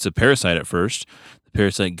 it's a parasite at first, the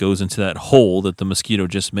parasite goes into that hole that the mosquito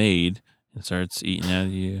just made and starts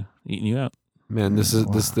eating you out. Man, this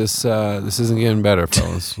isn't getting better,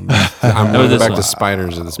 fellas. I'm going back to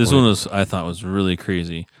spiders at this point. This one I thought was really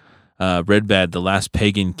crazy. Redbad, the last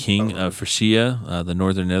pagan king of Frisia, the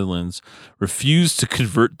northern Netherlands, refused to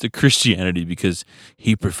convert to Christianity because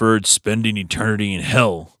he preferred spending eternity in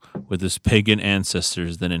hell with his pagan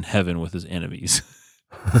ancestors than in heaven with his enemies.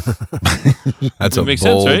 That's makes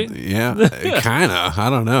sense, right? Yeah, kind of. I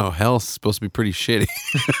don't know. Hell's supposed to be pretty shitty.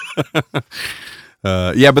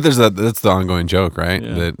 But that's the ongoing joke, right?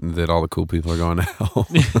 Yeah. That all the cool people are going to hell.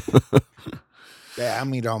 Yeah, I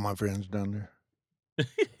meet all my friends down there.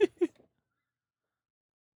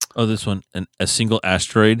 Oh, this one. A single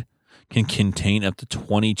asteroid can contain up to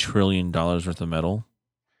 $20 trillion worth of metal.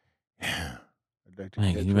 Yeah.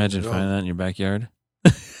 Man, can you imagine finding that in your backyard?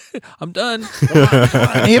 I'm done. Come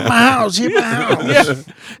on, hit my house. Yeah.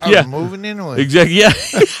 I was moving anyway. Exactly. Yeah.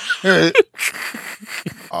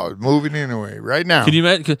 I was moving anyway right now. Can you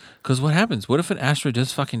imagine? Because what happens? What if an asteroid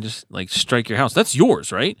does fucking just like strike your house? That's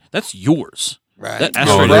yours, right? That's yours. Right. That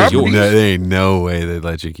asteroid is yours. There ain't no way they'd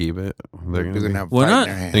let you keep it. They're gonna have why not?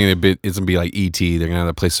 It's gonna be like E.T. They're gonna have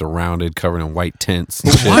the place surrounded, covered in white tents.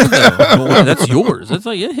 Why though? That's yours. That's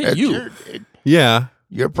like it hit you.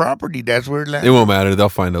 Your property. That's where it lands. It won't matter. They'll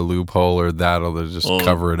find a loophole or they'll just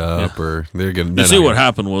cover it up, or they're gonna. You see, what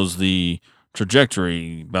happened was the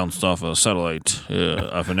trajectory bounced off a satellite,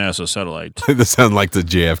 off a NASA satellite. This sounds like the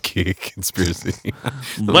JFK conspiracy.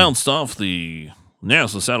 Bounced off the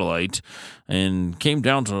NASA satellite and came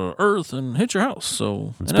down to Earth and hit your house.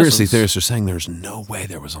 So conspiracy theorists are saying there's no way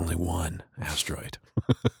there was only one asteroid.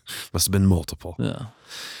 Must have been multiple. Yeah.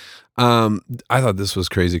 I thought this was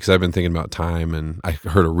crazy because I've been thinking about time, and I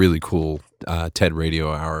heard a really cool TED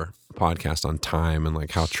Radio Hour podcast on time and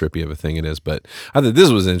like how trippy of a thing it is. But I thought this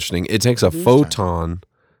was interesting. It takes a photon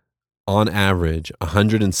on average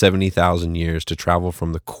 170,000 years to travel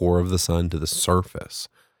from the core of the sun to the surface.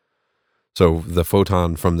 So the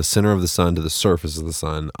photon from the center of the sun to the surface of the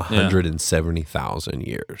sun, 170,000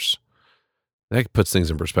 years. That puts things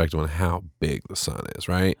in perspective on how big the sun is,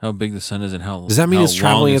 right? How big the sun is and how does that mean it's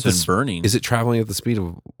traveling at the burning? Is it traveling at the speed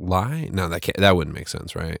of light? No, that wouldn't make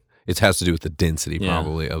sense, right? It has to do with the density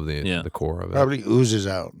probably of the core of it. Probably oozes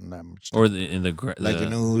out, or like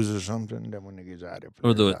an ooze or something. Then when it gets out,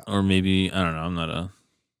 or maybe I don't know. I'm not a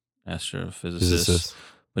astrophysicist.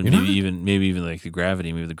 But maybe even like the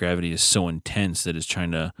gravity. Maybe the gravity is so intense that it's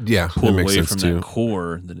trying to pull away from that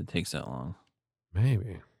core that it takes that long.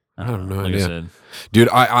 Maybe. I have no idea. I said. Dude,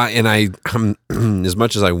 I'm as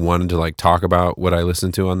much as I wanted to like talk about what I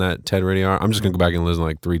listened to on that TED Radio Hour, I'm just gonna go back and listen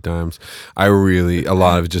like 3 times. A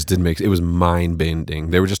lot of it just didn't it was mind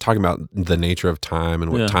bending. They were just talking about the nature of time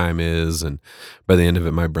and what time is, and by the end of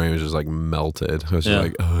it, my brain was just like melted. I was just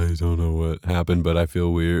like, I don't know what happened, but I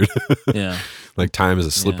feel weird. Yeah, like time is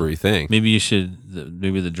a slippery thing. Maybe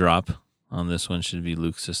the drop on this one should be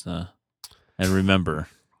Luke Cisna, and remember,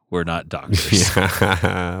 we're not doctors.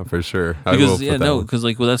 Yeah, for sure. Because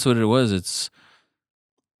that's what it was.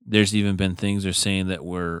 There's even been things they're saying that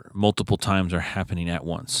were multiple times are happening at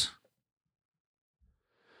once.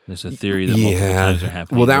 There's a theory that multiple times are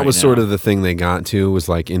happening. Well, that was sort of the thing they got to, was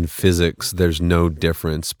like in physics, there's no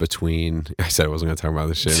difference between. I said I wasn't going to talk about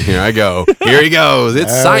this shit. Here I go. Here he goes.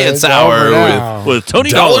 It's Science Hour with Tony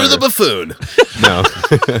Dollar the Buffoon. No.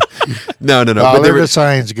 No. But they were the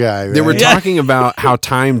science guy. Right? They were talking about how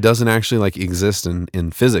time doesn't actually like exist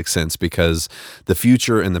in physics sense, because the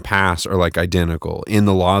future and the past are like identical. In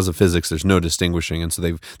the laws of physics, there's no distinguishing, and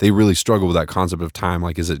so they really struggle with that concept of time.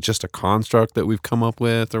 Like, is it just a construct that we've come up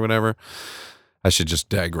with or whatever? I should just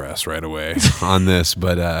digress right away on this,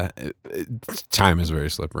 but time is very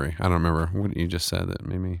slippery. I don't remember what you just said that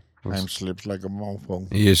maybe. Time slips like a mofo.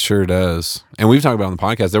 It sure does. And we've talked about on the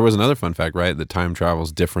podcast, there was another fun fact, right? That time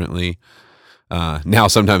travels differently. Now,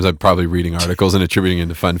 sometimes I'm probably reading articles and attributing it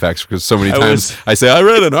to fun facts, because so many times I say, I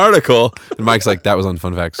read an article. And Mike's like, that was on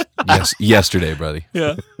Fun Facts yesterday, buddy.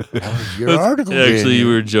 Yeah. That was your article. Actually, you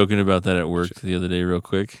were joking about that at work the other day real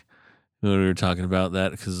quick. When we were talking about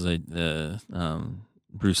that, because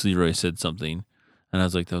Bruce Leroy said something. And I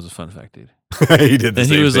was like, that was a fun fact, dude. He did the and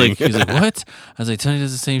same he was thing. like, what? I was like, Tony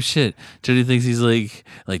does the same shit. Tony thinks he's like,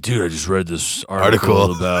 dude, I just read this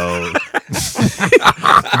article about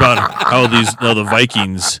how the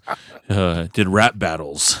Vikings did rap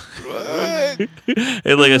battles. What?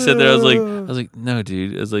 And like I said there, I was like, no,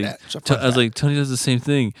 dude. I was like, Tony does the same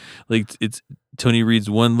thing. Like Tony reads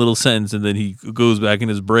one little sentence and then he goes back in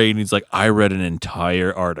his brain and he's like, I read an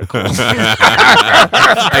entire article.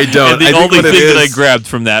 I don't. And the only thing that I grabbed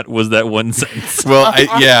from that was that one sentence. Well,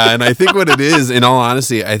 and I think what it is, in all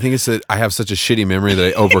honesty, I think it's that I have such a shitty memory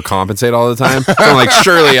that I overcompensate all the time. So I'm like,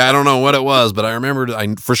 surely I don't know what it was, but I remembered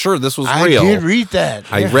for sure this was real. I did read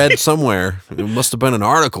that. I read somewhere. It must have been an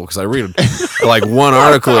article, because I read like one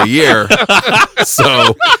article a year.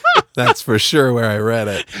 So that's for sure where I read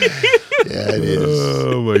it. Yeah, it is.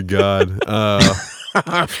 Oh my God.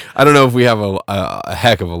 I don't know if we have a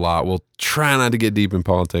heck of a lot. We'll try not to get deep in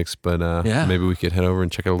politics, but maybe we could head over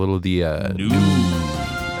and check out a little of the news.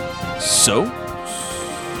 So,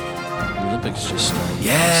 the Olympics just started.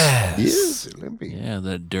 Yes, Olympics. Yeah,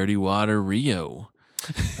 the dirty water Rio.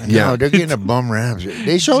 Yeah, they're getting a bum rap.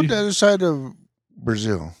 They showed the other side of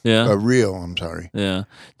Brazil. Yeah, Rio. I'm sorry. Yeah,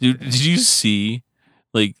 dude, did you see?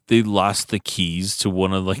 Like, they lost the keys to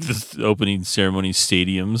one of, like, the opening ceremony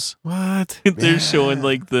stadiums. What? They're showing,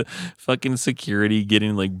 like, the fucking security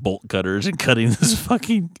getting, like, bolt cutters and cutting this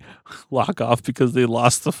fucking lock off because they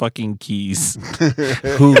lost the fucking keys.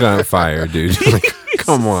 Who got fired, dude? Like,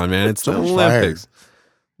 come on, man. It's the Olympics.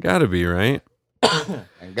 Gotta be, right? I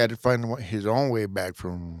got to find his own way back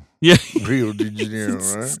from Rio de Janeiro,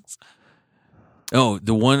 right?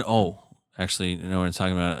 Actually, you know what I'm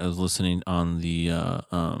talking about? I was listening on the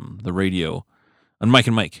radio on Mike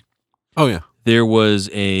and Mike. Oh yeah, there was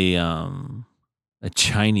a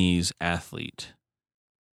Chinese athlete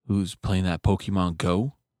who's playing that Pokemon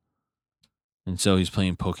Go, and so he's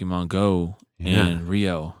playing Pokemon Go in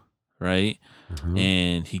Rio right? Mm-hmm.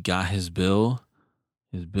 And he got his bill.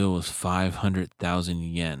 His bill was 500,000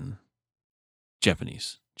 yen.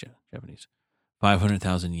 Japanese.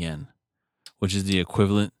 500,000 yen, which is the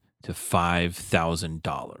equivalent to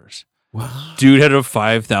 $5,000. Wow. Dude had a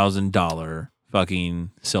 $5,000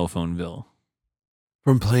 fucking cell phone bill.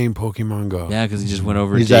 From playing Pokemon Go. Yeah, because he just went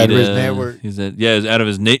over He's data. out of his network. He's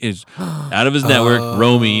out of his network,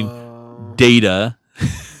 roaming data.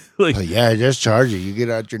 Like, just charge it. You get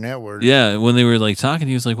out your network. Yeah, when they were like talking,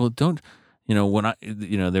 he was like, "Well, don't." When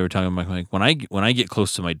they were talking about like when I get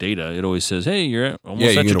close to my data, it always says, "Hey, you're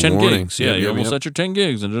almost at your 10 gigs." Yeah, you're almost at your 10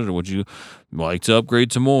 gigs, and would you like to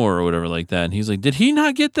upgrade to more or whatever like that? And he's like, "Did he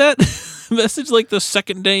not get that message like the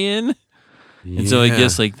second day in?" Yeah. And so I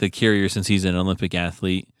guess like the carrier, since he's an Olympic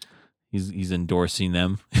athlete, he's endorsing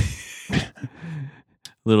them.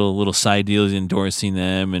 little side deal, he's endorsing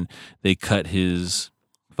them, and they cut his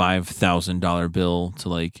 $5,000 bill to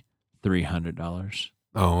like $300.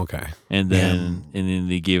 Oh, okay. And then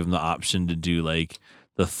they gave him the option to do like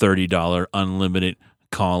the $30 unlimited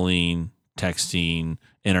calling, texting,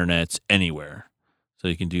 internets anywhere. So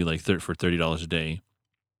he can do like for $30 a day.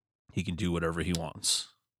 He can do whatever he wants.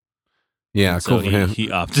 Yeah, and cool so for him. He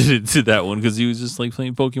opted into that one because he was just like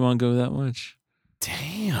playing Pokemon Go that much.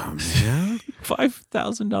 Damn, man.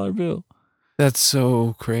 $5,000 bill. That's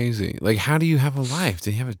so crazy. Like, how do you have a life?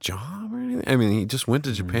 Did he have a job or anything? I mean, he just went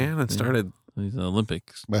to Japan and started. He's an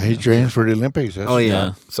Olympics. But he trains for the Olympics.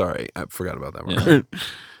 Yeah. Sorry, I forgot about that one.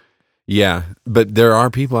 Yeah, but there are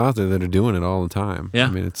people out there that are doing it all the time. Yeah.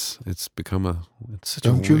 I mean, it's become such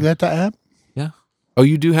Don't you get the app? Yeah. Oh,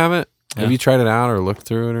 you do have it? Yeah. Have you tried it out or looked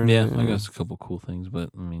through it or anything? Yeah, I guess a couple cool things, but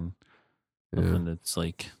I mean, nothing that's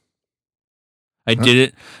like. I did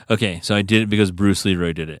it. Okay, so I did it because Bruce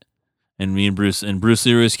Leroy did it. And Bruce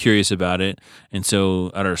Leroy was curious about it. And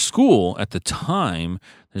so at our school at the time,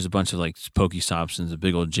 there's a bunch of like Pokestops and a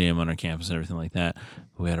big old gym on our campus and everything like that.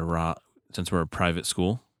 But we had since we're a private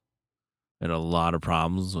school, we had a lot of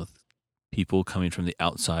problems with people coming from the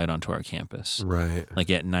outside onto our campus. Right. Like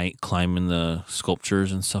at night climbing the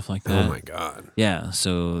sculptures and stuff like that. Oh my God. Yeah.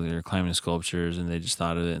 So they were climbing the sculptures and they just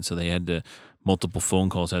thought of it. And so they had to, multiple phone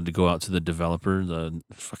calls had to go out to the developer, the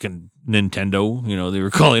fucking Nintendo. They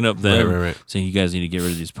were calling up them right. saying, "You guys need to get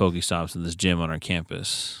rid of these Pokestops and this gym on our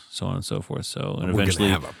campus," so on and so forth. So, and eventually,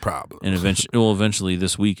 we're gonna have a problem. And eventually,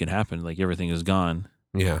 this week it happened. Like everything is gone.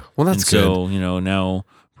 Yeah. Well, that's good. So now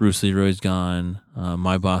Bruce Leroy's gone.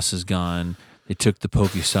 My boss is gone. They took the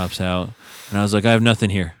Pokestops out, and I was like, "I have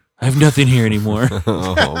nothing here. I have nothing here anymore."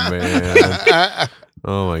 Oh man.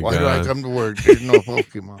 Oh my God. Why do I come to work? There's no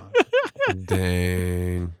Pokemon.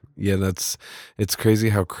 Dang. Yeah, it's crazy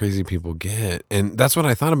how crazy people get. And that's what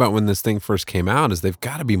I thought about when this thing first came out, is they've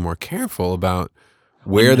got to be more careful about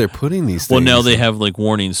where they're putting these things. Well, now they have like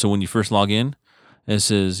warnings. So when you first log in, it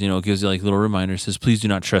says, it gives you like little reminders. It says, "Please do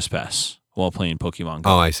not trespass while playing Pokemon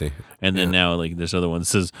Go." Oh, I see. And then now like this other one that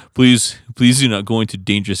says, please do not go into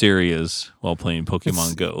dangerous areas while playing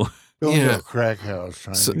Pokemon Go. Go to a crack house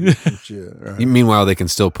trying to get some shit. Right? Meanwhile, they can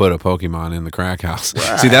still put a Pokemon in the crack house.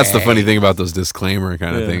 Right. See, that's the funny thing about those disclaimer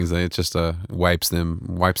kind of things. It just wipes their hands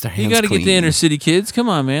clean. You got to get the inner city kids. Come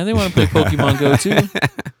on, man. They want to play Pokemon Go too.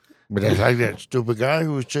 But that's like that stupid guy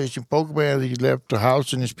who was chasing Pokemon. He left the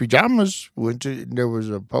house in his pajamas. There was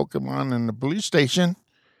a Pokemon in the police station.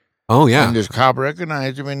 Oh, yeah. And this cop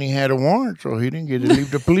recognized him, and he had a warrant, so he didn't get to leave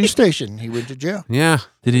the police station. He went to jail. Yeah.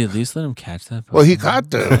 Did he at least let him catch that Pokemon? Well, he caught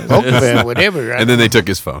the Pokemon, whatever. And then they took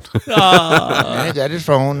his phone. And they got his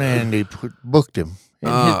phone, and they booked him in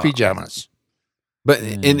his pajamas. But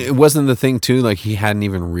and it wasn't the thing, too, like he hadn't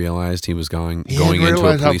even realized he was going into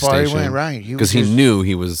a police station. He went, right. Because he knew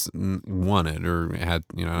he was wanted or had,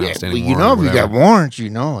 outstanding warrant. If you got warrants, you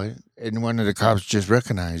know it. And one of the cops just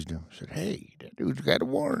recognized him. Said, "Hey, that dude's got a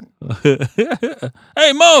warrant."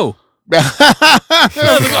 Hey, Mo! Can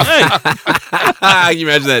you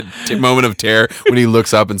imagine that moment of terror when he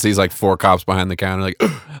looks up and sees like 4 cops behind the counter, like,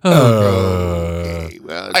 okay,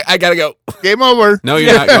 well, I gotta go. Game over. No,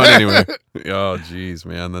 you're not going anywhere. Oh, jeez,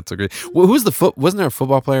 man, that's so great. Well, who's wasn't there a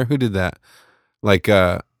football player who did that? Like,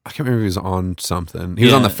 I can't remember if he was on something. He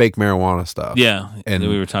was on the fake marijuana stuff. Yeah, and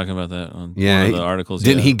we were talking about that on one of the articles.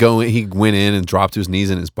 Didn't he go? He went in and dropped to his knees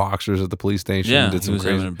in his boxers at the police station. Yeah, and did some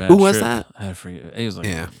crazy. Who was that? I forget. He was like,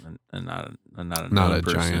 not a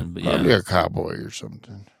person, giant, but probably a cowboy or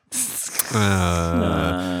something.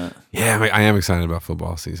 Yeah, I am excited about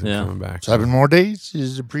football season coming back. 7 more days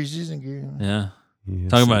is the preseason game. Yeah.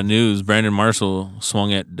 Talking about news, Brandon Marshall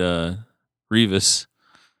swung at Revis.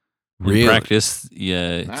 Really? Practice,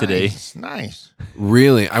 today. Nice.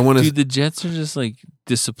 Really, I want to. Dude, the Jets are just like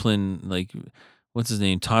disciplined. Like what's his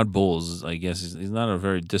name? Todd Bowles, I guess. He's not a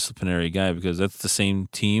very disciplinary guy because that's the same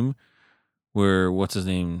team where, what's his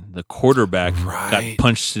name? The quarterback got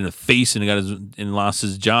punched in the face and lost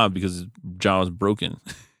his job because his jaw was broken.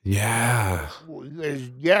 Yeah.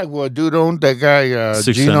 Yeah, well, dude owned that guy,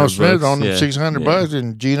 Geno Smith, owned him $600,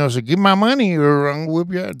 and Geno said, "Give my money or I'm gonna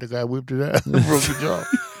whip you out." The guy whipped it out and broke his jaw.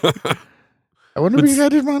 I wonder if he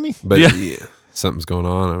got his money. But something's going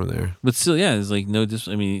on over there. But still, it's like no.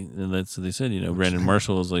 I mean, that's what they said. Brandon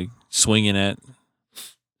Marshall was like swinging at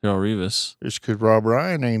Darrelle Revis. It's because Rob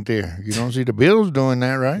Ryan ain't there. You don't see the Bills doing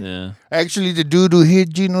that, right? Yeah. Actually, the dude who hit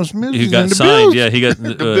Geno Smith he is got in the signed. Bills. Yeah, he got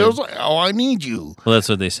the Bills. Like, oh, I need you. Well, that's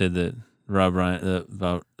what they said that Rob Ryan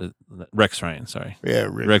about Rex Ryan. Sorry. Yeah,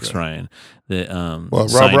 Rex Ryan. That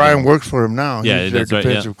Rob Ryan works for him now. Yeah, he's their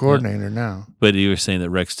defensive coordinator now. But you were saying that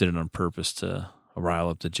Rex did it on purpose to rile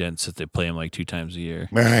up the Jets that they play him like 2 times a year.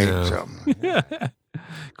 Right. Yeah.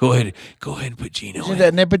 Go ahead and put Geno. Isn't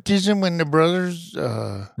that nepotism when the brothers?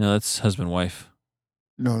 No, that's husband wife.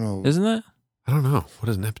 No. Isn't that? I don't know. What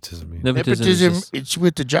does nepotism mean? Nepotism it's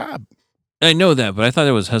with the job. I know that, but I thought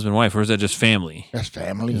it was husband wife, or is that just family? That's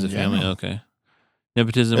family. Is it family? Okay.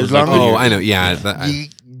 Nepotism. As is long like, as I know. Yeah.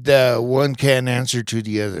 The one can't answer to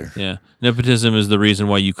the other. Yeah. Nepotism is the reason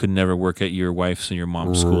why you could never work at your wife's and your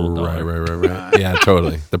mom's school. Right. Yeah,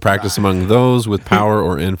 totally. The practice among those with power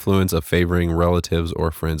or influence of favoring relatives or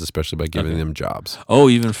friends, especially by giving them jobs. Oh,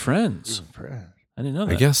 even friends. I didn't know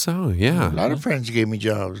that. I guess so, yeah. A lot of friends gave me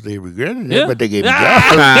jobs. They regretted it, but they gave me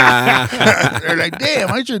jobs. They're like,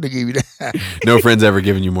 damn, I shouldn't have gave you that. No friend's ever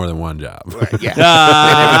given you more than one job. Right,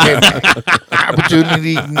 yeah.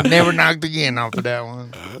 Opportunity never knocked again off of that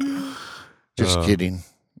one. Just kidding.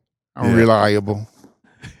 I'm reliable.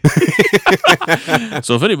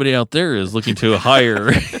 So if anybody out there is looking to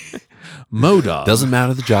hire Mo-Dawg. Doesn't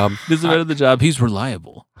matter the job. He's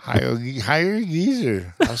reliable. Hire a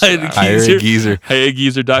geezer. Hire a geezer.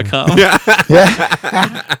 HireAgeezer.com.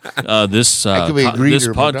 This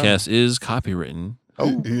podcast is copywritten.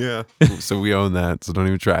 Oh. Yeah. So we own that, so don't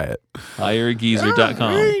even try it.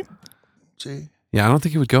 HireAgeezer.com. Right. See? Yeah, I don't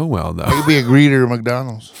think it would go well, though. I could be a greeter at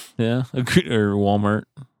McDonald's. Yeah. Or Walmart.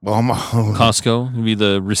 Walmart. Costco. You'd be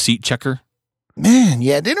the receipt checker. Man,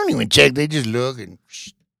 yeah, they don't even check. They just look and...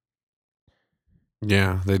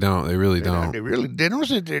 Yeah, they don't. They really don't. They don't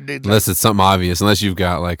sit there. Unless it's something obvious. Unless you've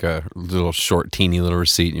got like a little short, teeny little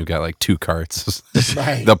receipt and you've got like 2 carts.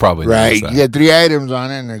 Right. They'll probably notice that. You got 3 items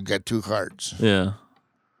on it and they've got 2 carts. Yeah.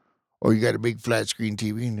 Or you got a big flat screen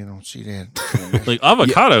TV and they don't see that. Like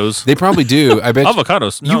avocados. Yeah, they probably do. I bet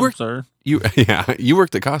avocados. No, sir. You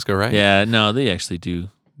worked at Costco, right? Yeah, no, they actually do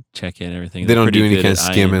check in everything. They don't do any kind of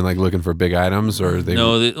skimming, like looking for big items, or they.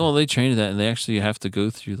 No, they train that, and they actually have to go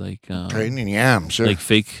through like training. Yeah, I'm sure. Like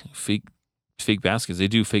fake baskets. They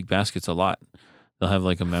do fake baskets a lot. They'll have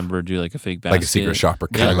like a member do like a fake basket, like a secret shopper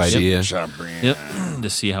kind of idea. Yep, to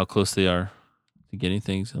see how close they are to getting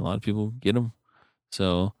things, and a lot of people get them.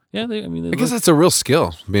 So yeah, I guess that's a real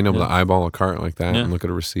skill, being able to eyeball a cart like that and look at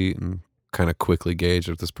a receipt and kind of quickly gauge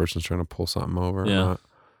if this person's trying to pull something over or not.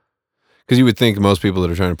 Because you would think most people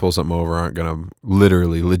that are trying to pull something over aren't going to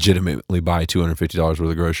legitimately buy $250 worth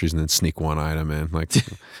of groceries and then sneak one item in. Like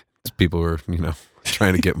people are,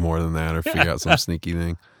 trying to get more than that or figure out some sneaky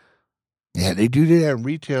thing. Yeah, they do that in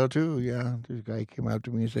retail too. Yeah, this guy came up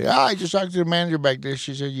to me and said, I just talked to the manager back there.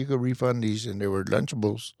 She said you could refund these, and they were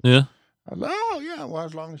Lunchables. Yeah. I was like, oh, yeah, well,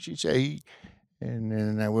 as long as she said and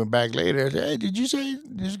then I went back later. I said, hey, did you say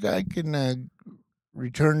this guy can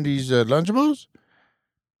return these Lunchables?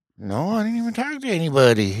 No, I didn't even talk to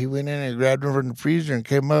anybody. He went in and grabbed them from the freezer and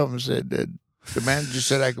came up and said that the manager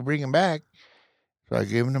said I could bring him back. So I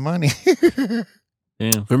gave him the money.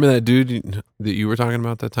 Yeah. Remember that dude that you were talking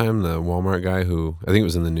about that time, the Walmart guy who, I think it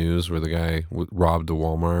was in the news, where the guy robbed a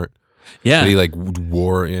Walmart? Yeah. And he like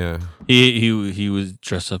wore, He was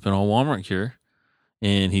dressed up in all Walmart gear,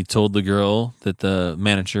 and he told the girl that the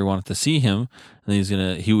manager wanted to see him, and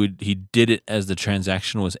he did it as the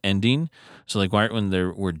transaction was ending. So like right when they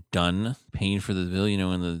were done paying for the bill,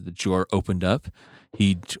 when the drawer opened up,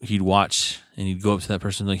 he'd watch and he'd go up to that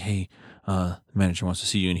person like, hey, the manager wants to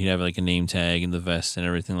see you, and he'd have like a name tag and the vest and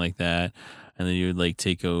everything like that. And then he would like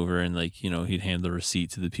take over and like, he'd hand the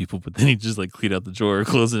receipt to the people, but then he'd just like clean out the drawer,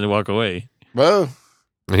 close it, and walk away. Whoa.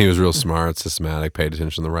 And he was real smart, systematic, paid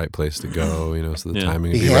attention to the right place to go, so the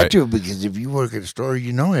timing would be right. He right. had to, because if you work at a store,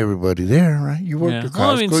 you know everybody there, right? You work at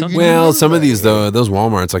Costco. Some of these, though, those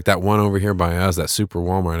Walmarts, like that one over here by us, that super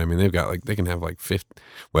Walmart, I mean, they've got like, they can have like 50,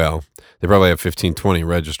 well, they probably have 15, 20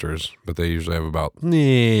 registers, but they usually have about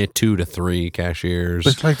 2 to 3 cashiers.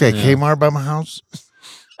 It's like that Kmart by my house.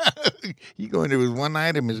 You go into with one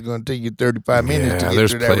item, it's going to take you 35 minutes to get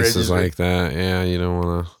there's through that places register. like that. Yeah, you don't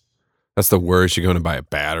want to. That's the worst. You're going to buy a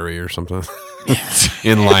battery or something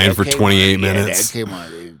in line for 28 minutes. Yeah,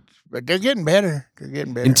 Kmart. But they're getting better.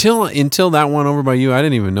 Until that one over by you, I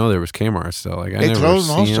didn't even know there was Kmart still. Like They closed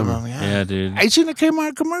most of them. Yeah, dude. I seen a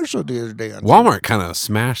Kmart commercial the other day. Walmart kind of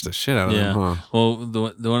smashed the shit out of them, huh? Well,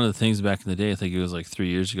 one of the things back in the day, I think it was like 3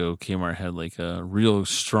 years ago, Kmart had like a real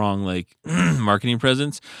strong like marketing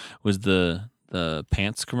presence. Was the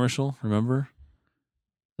pants commercial? Remember?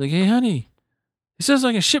 Like, hey, honey, he says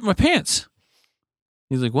I can ship my pants.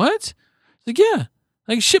 He's like, what? He's like, yeah,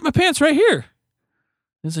 I can ship my pants right here.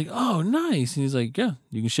 He's like, oh, nice. And he's like, yeah,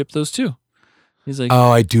 you can ship those too. He's like,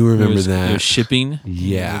 oh, I do remember that. It was shipping.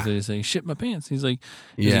 Yeah. He's like, ship my pants. He's like,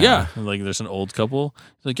 yeah. Yeah. And like, there's an old couple.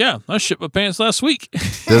 He's like, yeah, I shipped my pants last week.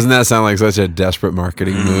 Doesn't that sound like such a desperate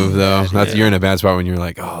marketing move, though? You're in a bad spot when you're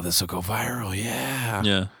like, oh, this will go viral. Yeah.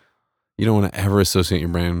 Yeah. You don't want to ever associate your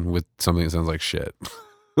brand with something that sounds like shit.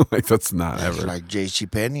 Like, that's not ever. Like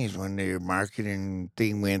JCPenney's when their marketing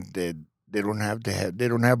thing went that they don't have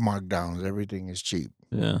markdowns. Everything is cheap.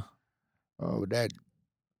 Yeah. Oh, that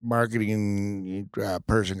marketing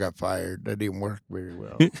person got fired. That didn't work very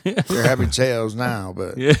well. They're having sales now,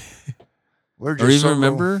 but we're just. Or even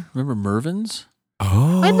remember Mervin's?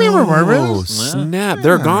 Oh, I remember Mervin's. Snap!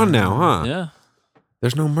 They're gone now, huh? Yeah.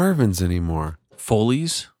 There's no Mervin's anymore.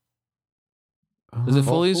 Foley's. Is it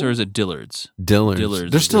Foley's or is it Dillard's?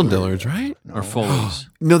 Dillard's. There's still Dillard's, right? No. Or Foley's?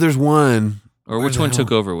 No, there's one. Or which one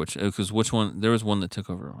took over which? Because which one? There was one that took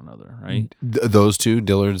over another, right? Those two,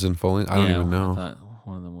 Dillard's and Foley's. I don't even know. I thought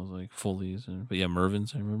one of them was like Foley's, but yeah,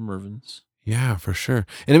 Mervin's. I remember Mervin's. Yeah, for sure.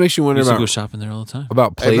 And it makes you wonder I used about to go shopping there all the time.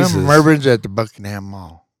 About places. I remember Mervin's at the Buckingham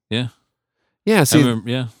Mall. Yeah. Yeah. See,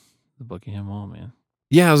 the Buckingham Mall, man.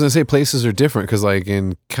 Yeah, I was gonna say places are different because, like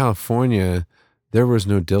in California, there was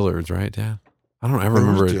no Dillard's, right, Dad? I don't ever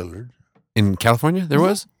remember it. Dillard. In California, there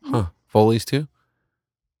was? Huh. Foley's too?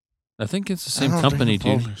 I think it's the same company,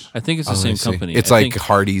 dude. I think it's the same company. It's like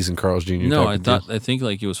Hardee's and Carl's Jr. No, I think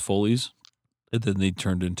like it was Foley's, and then they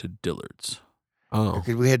turned into Dillard's. Oh.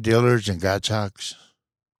 Because we had Dillard's and Gottschalk's.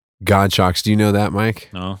 Gottschalk's. Do you know that, Mike?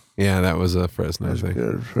 No. Yeah, that was a Fresno That's thing.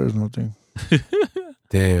 good. Fresno thing.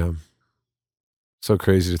 Damn. So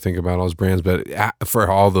crazy to think about all those brands, but for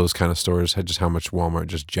all those kind of stores, just how much Walmart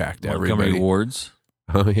just jacked everybody. Montgomery Ward's.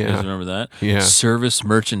 Oh, yeah. You guys remember that? Yeah. Service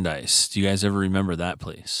merchandise. Do you guys ever remember that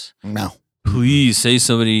place? No. Please say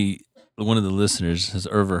one of the listeners has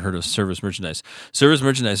ever heard of Service merchandise. Service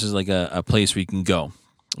merchandise is like a place where you can go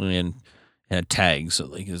and it had tags. So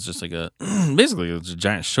like it's just like basically it's a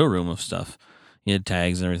giant showroom of stuff. You had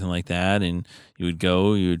tags and everything like that, and you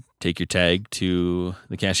would take your tag to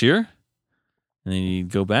the cashier. And then you'd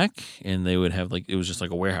go back, and they would have it was just like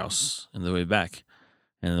a warehouse on the way back.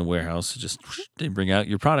 And in the warehouse, they bring out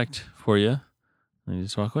your product for you, and you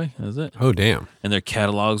just walk away. That's it. Oh, damn. And their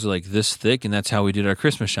catalogs are like this thick, and that's how we did our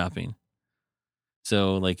Christmas shopping.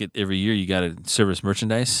 So, every year you got a service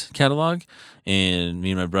merchandise catalog, and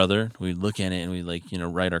me and my brother, we'd look at it, and we'd,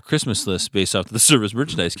 write our Christmas list based off of the service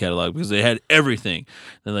merchandise catalog because they had everything.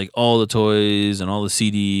 They're all the toys and all the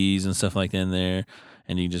CDs and stuff like that in there,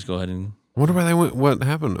 and you just go ahead and... I wonder why they went. What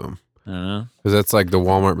happened to them? I don't know. Because that's like the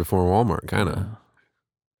Walmart before Walmart, kind of.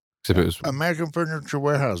 Except it was American Furniture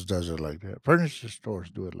Warehouse does it like that. Furniture stores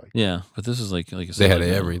do it like that. Yeah, but this is like I said, they had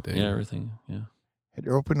everything. Yeah, everything. Yeah.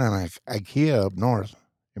 They're open on IKEA up north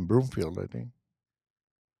in Broomfield, I think.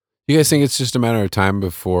 You guys think it's just a matter of time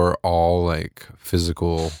before all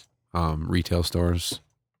physical retail stores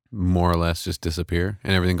more or less just disappear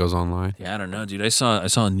and everything goes online? Yeah, I don't know, dude. I saw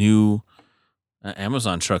a new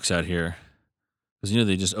Amazon trucks out here because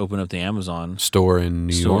they just opened up the Amazon store in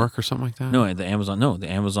New York or something like that. No, the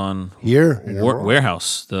Amazon here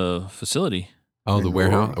warehouse, the facility. Oh, the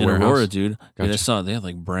warehouse in Aurora, dude. Gotcha. Dude, I saw they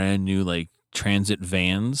had brand new transit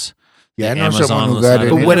vans. Yeah, I know Amazon someone who got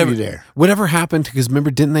it there. Whatever happened? Because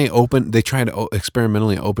remember, didn't they open? They tried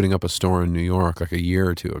experimentally opening up a store in New York a year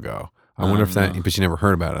or two ago. I wonder if that. But you never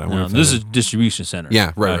heard about it. I wonder if this is a distribution center.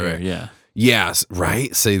 Yeah, right. Yeah. Yes,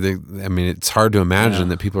 right. Say it's hard to imagine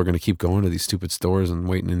that people are going to keep going to these stupid stores and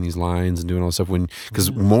waiting in these lines and doing all this stuff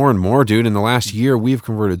because more and more, dude. In the last year, we've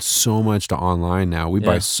converted so much to online now. We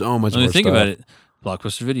buy so much more stuff. Think about it.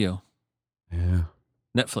 Blockbuster Video. Yeah.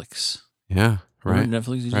 Netflix. Yeah. Right. Remember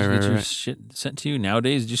Netflix, you just get your shit sent to you.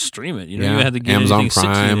 Nowadays, just stream it. You don't even have to get Amazon anything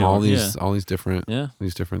Prime, sent to you all these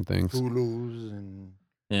different things. Hulu's and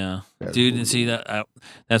dude, and see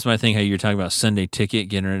that's my thing. How you're talking about Sunday Ticket,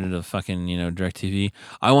 getting rid of fucking DirecTV.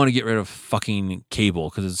 I want to get rid of fucking cable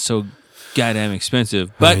because it's so goddamn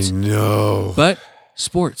expensive. But I know. But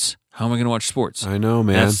sports, How am I going to watch sports? I know,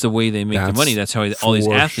 man. That's the way they make their money. That's how all these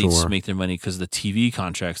athletes sure. make their money because the TV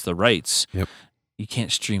contracts, the rights. Yep. You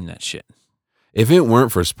can't stream that shit. If it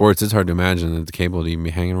weren't for sports, it's hard to imagine that the cable would even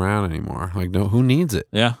be hanging around anymore. Like, no, who needs it?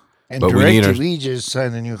 Yeah. And DirecTV just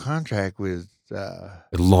signed a new contract with a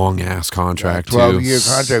long ass contract, 12-year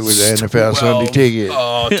contract with the NFL Sunday Ticket.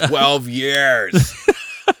 Oh, 12 years.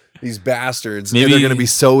 These bastards. Maybe they're going to be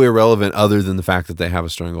so irrelevant other than the fact that they have a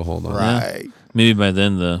stranglehold on. Right. Maybe by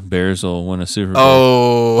then the Bears will win a Super Bowl.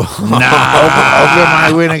 Oh. Oakland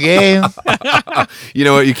might win a game. You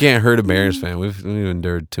know what? You can't hurt a Bears fan. We've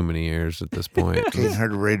endured too many years at this point. Can't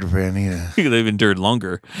hurt a Raider fan either. They've endured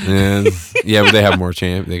longer. And, yeah, but they have more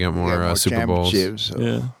They got more Super Bowls. So.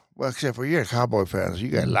 Yeah. Well, except for you're a Cowboy fan, so you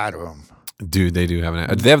got a lot of them. Dude, they do have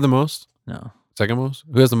do they have the most? No. Second most?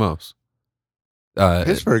 Who has the most?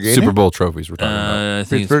 Pittsburgh, Super Bowl trophies we're talking about. I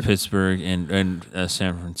think it's Pittsburgh and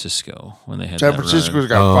San Francisco when they had San Francisco's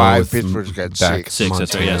got 5, Pittsburgh's got 6. 6,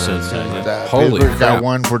 that's right. Yeah, Holy Pittsburgh's crap. got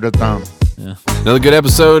 1 for the thumb. Yeah. Another good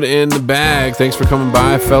episode in the bag. Thanks for coming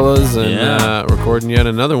by, fellas, and recording yet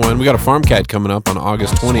another one. We got a Farm Cat coming up on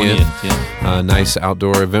August 20th. Nice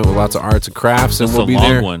outdoor event with lots of arts and crafts, and we'll be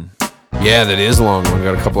there. One. Yeah, that is a long one. We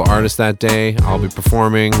got a couple of artists that day. I'll be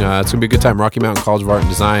performing. It's going to be a good time. Rocky Mountain College of Art and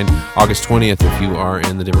Design, August 20th. If you are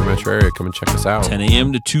in the Denver metro area, come and check us out. 10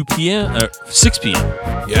 a.m. to 2 p.m. 6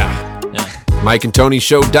 p.m. Yeah.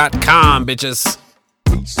 MikeandTonyShow.com, bitches.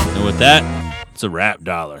 And with that, it's a rap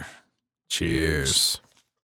dollar. Cheers.